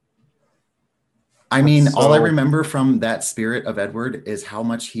 I mean, all I remember from that spirit of Edward is how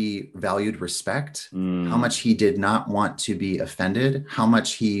much he valued respect, how much he did not want to be offended, how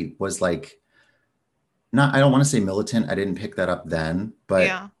much he was like, I don't want to say militant. I didn't pick that up then,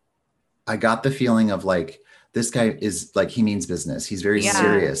 but I got the feeling of like, this guy is like, he means business. He's very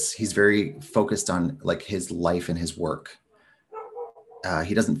serious. He's very focused on like his life and his work.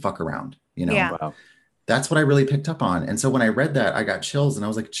 He doesn't fuck around, Wow. That's what I really picked up on. And so when I read that, I got chills and I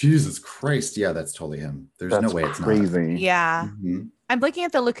was like, Jesus Christ. Yeah, that's totally him. There's no way it's crazy. Not. Yeah. I'm looking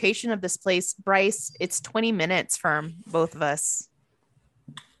at the location of this place. Bryce, it's 20 minutes from both of us.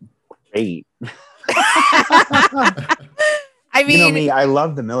 Great. I mean, me, I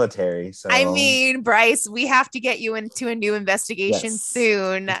love the military. So I mean, Bryce, we have to get you into a new investigation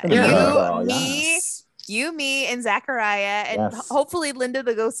soon. You, me, and Zachariah, and hopefully Linda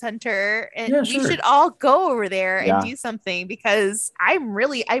the Ghost Hunter, and we should all go over there and do something, because I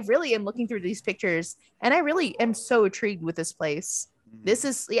really am looking through these pictures, and I really am so intrigued with this place. This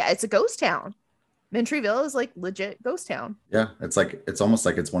is it's a ghost town. Mentryville is like legit ghost town. Yeah, it's almost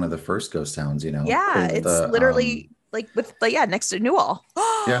like it's one of the first ghost towns, Yeah, it's literally next to Newell.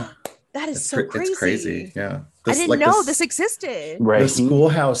 Yeah. That is so crazy. It's crazy. Yeah. I didn't know this existed. Right. The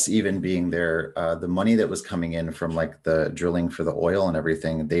schoolhouse even being there, the money that was coming in from like the drilling for the oil and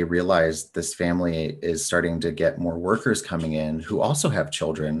everything, they realized this family is starting to get more workers coming in who also have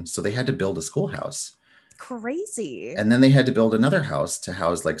children. So they had to build a schoolhouse. Crazy. And then they had to build another house to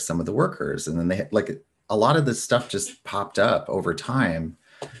house like some of the workers. And then they had like a lot of this stuff just popped up over time,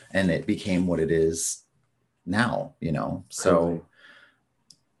 and it became what it is now, So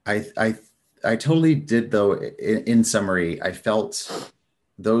I totally did, though. In summary, I felt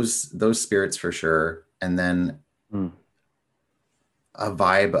those spirits for sure. And then a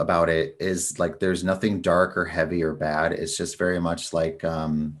vibe about it is like, there's nothing dark or heavy or bad. It's just very much like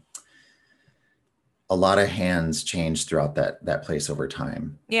a lot of hands changed throughout that place over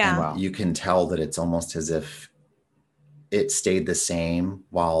time. Yeah. And you can tell that it's almost as if it stayed the same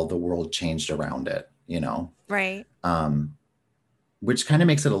while the world changed around it, Right. Which kind of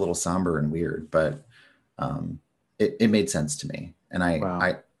makes it a little somber and weird, but it made sense to me, and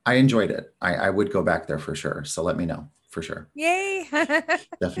I enjoyed it. I would go back there for sure. So let me know for sure. Yay!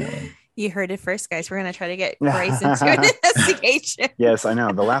 Definitely. You heard it first, guys. We're gonna try to get Bryce into an investigation. Yes, I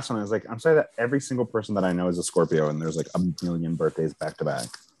know. The last one is like, I'm sorry that every single person that I know is a Scorpio, and there's like a million birthdays back to back.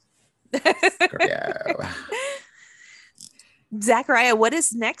 Scorpio. Zachariah, what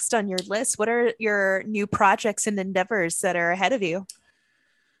is next on your list? What are your new projects and endeavors that are ahead of you?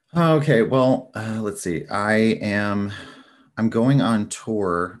 Okay, well, let's see. I'm going on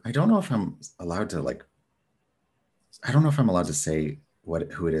tour. I don't know if I'm allowed to say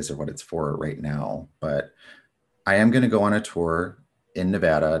who it is or what it's for right now, but I am going to go on a tour in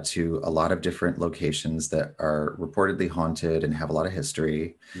Nevada to a lot of different locations that are reportedly haunted and have a lot of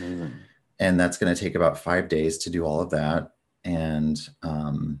history. Amazing. And that's going to take about 5 days to do all of that. And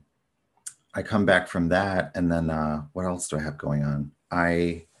I come back from that, and then what else do I have going on?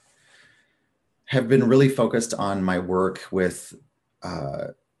 I have been really focused on my work with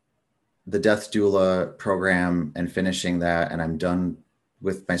the Death Doula program and finishing that, and I'm done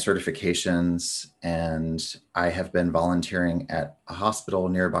with my certifications, and I have been volunteering at a hospital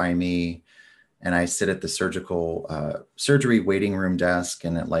nearby me, and I sit at the surgery waiting room desk,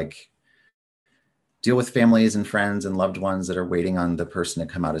 and deal with families and friends and loved ones that are waiting on the person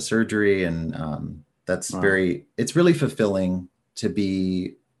to come out of surgery. And it's really fulfilling to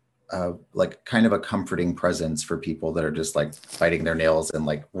be kind of a comforting presence for people that are just like biting their nails and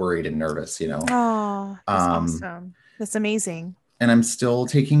like worried and nervous, Oh, that's awesome. That's amazing. And I'm still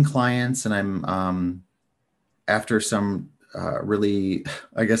taking clients, and I'm after some really,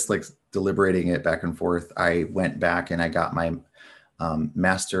 I guess, like deliberating it back and forth, I went back and I got my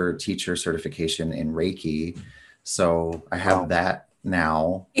master teacher certification in Reiki. So I have that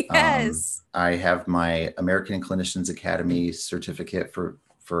now. Yes. I have my American Clinicians Academy certificate for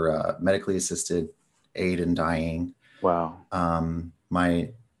medically assisted aid in dying. Wow. My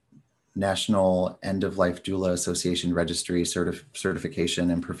National End of Life Doula Association registry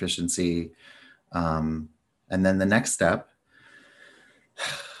certification and proficiency. And then the next step,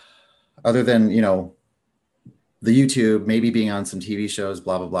 other than, you know, the YouTube, maybe being on some TV shows,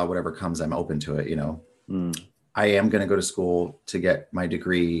 blah, blah, blah, whatever comes, I'm open to it, you know. I am going to go to school to get my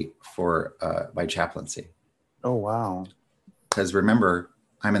degree for my chaplaincy. Oh, wow. Because remember,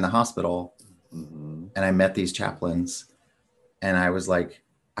 I'm in the hospital and I met these chaplains and I was like,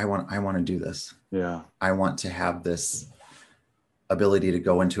 I want to do this. Yeah. I want to have this ability to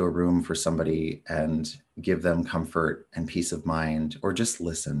go into a room for somebody and give them comfort and peace of mind, or just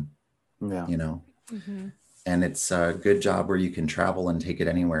listen, you know. And it's a good job where you can travel and take it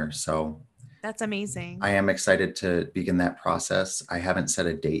anywhere. So that's amazing. I am excited to begin that process. I haven't set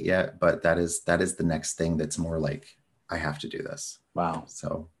a date yet, but that is the next thing that's more like, I have to do this. Wow.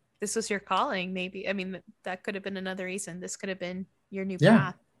 So this was your calling, maybe. I mean, that could have been another reason. This could have been your new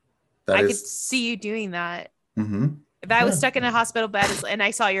path. I could see you doing that. If I was stuck in a hospital bed and I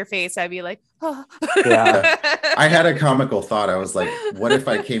saw your face, I'd be like, oh. Yeah. I had a comical thought. I was like, what if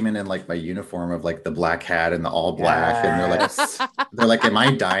I came in like my uniform of like the black hat and the all black, and they're like, am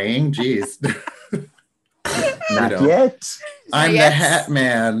I dying? Jeez. Not yet. I'm the hat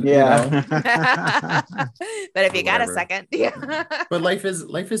man. Yeah. You know? But if you got a second. Yeah. But life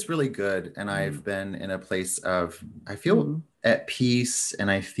is really good. And I've been in a place of, I feel at peace,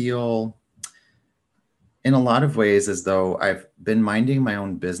 and I feel in a lot of ways as though I've been minding my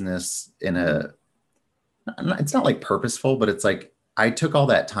own business in it's not like purposeful, but it's like, I took all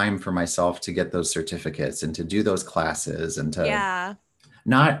that time for myself to get those certificates and to do those classes and to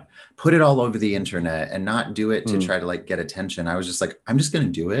not put it all over the internet and not do it to try to like get attention. I was just like, I'm just going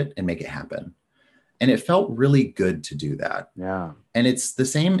to do it and make it happen. And it felt really good to do that. Yeah. And it's the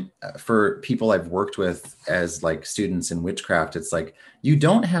same for people I've worked with as like students in witchcraft. It's like, you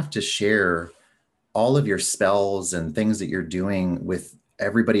don't have to share all of your spells and things that you're doing with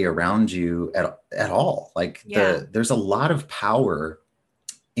everybody around you at all. Like there's a lot of power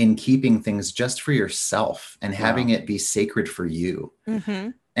in keeping things just for yourself and having it be sacred for you.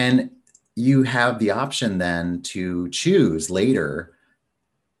 And you have the option then to choose later.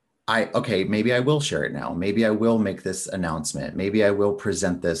 Maybe I will share it now. Maybe I will make this announcement. Maybe I will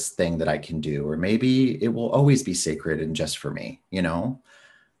present this thing that I can do, or maybe it will always be sacred and just for me, you know?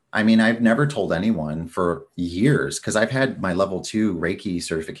 I mean, I've never told anyone for years, because I've had my level 2 Reiki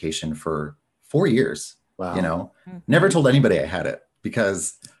certification for 4 years, you know, never told anybody I had it,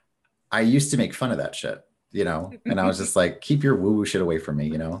 because I used to make fun of that shit, you know, and I was just like, keep your woo-woo shit away from me,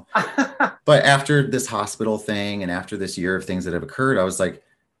 you know. But after this hospital thing and after this year of things that have occurred, I was like,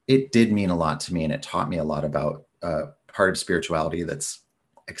 it did mean a lot to me. And it taught me a lot about part of spirituality that's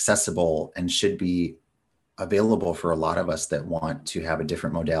accessible and should be available for a lot of us that want to have a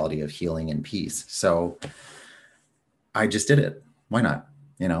different modality of healing and peace. So I just did it. Why not?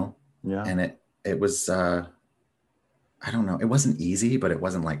 You know? Yeah. And it was, I don't know. It wasn't easy, but it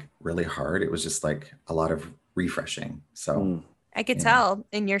wasn't like really hard. It was just like a lot of refreshing. So I could tell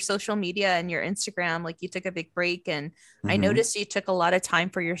in your social media and your Instagram, like you took a big break, and I noticed you took a lot of time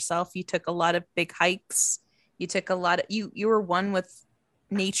for yourself. You took a lot of big hikes. You took a lot of, you were one with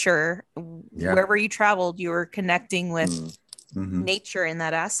nature. Wherever you traveled, you were connecting with nature in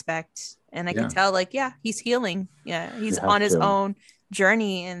that aspect. And I could tell like, he's healing. Yeah. He's on his own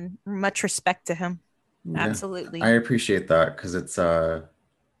journey, and much respect to him. Absolutely. I appreciate that, because it's,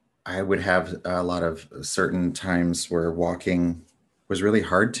 I would have a lot of certain times where walking was really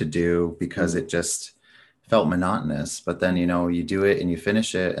hard to do because it just felt monotonous. But then, you know, you do it and you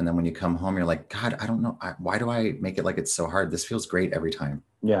finish it. And then when you come home, you're like, God, I don't know. Why do I make it like it's so hard? This feels great every time.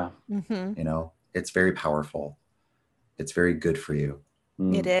 Yeah. You know, it's very powerful. It's very good for you.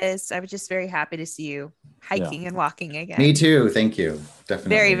 It is. I was just very happy to see you hiking and walking again. Me too. Thank you.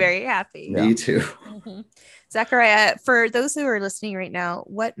 Definitely. Very, very happy. Me too. Zachariah, for those who are listening right now,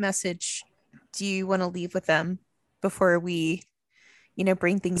 what message do you want to leave with them before we, you know,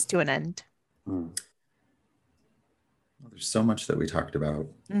 bring things to an end? Well, there's so much that we talked about.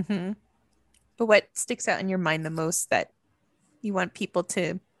 But what sticks out in your mind the most that you want people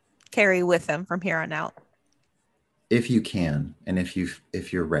to carry with them from here on out? If you can, and if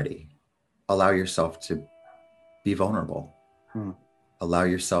you're ready, allow yourself to be vulnerable. Allow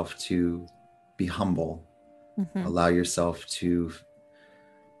yourself to be humble. Allow yourself to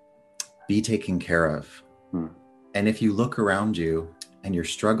be taken care of. And if you look around you and you're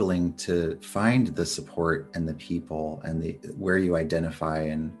struggling to find the support and the people and where you identify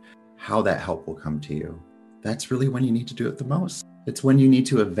and how that help will come to you, that's really when you need to do it the most. It's when you need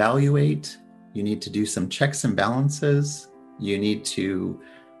to evaluate, you need to do some checks and balances, you need to,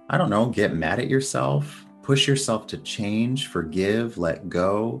 I don't know, get mad at yourself, push yourself to change, forgive, let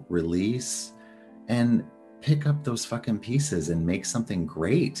go, release, and pick up those fucking pieces and make something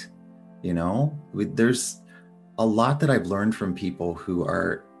great. You know, there's a lot that I've learned from people who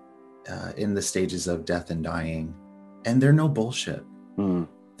are in the stages of death and dying, and they're no bullshit.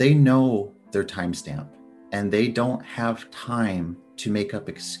 They know their timestamp, and they don't have time to make up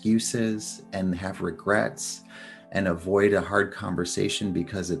excuses and have regrets and avoid a hard conversation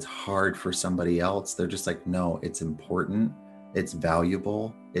because it's hard for somebody else. They're just like, no, it's important, it's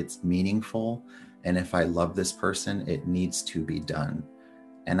valuable, it's meaningful. And if I love this person, it needs to be done.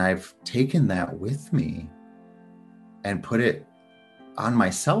 And I've taken that with me and put it on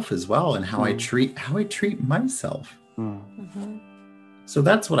myself as well, and how I treat myself. So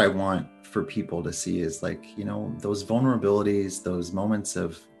that's what I want for people to see, is like, you know, those vulnerabilities, those moments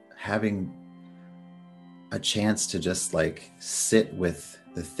of having a chance to just like sit with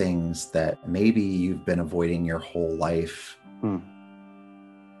the things that maybe you've been avoiding your whole life.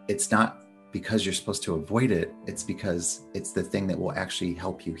 It's not because you're supposed to avoid it, it's because it's the thing that will actually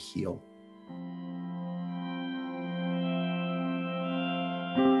help you heal.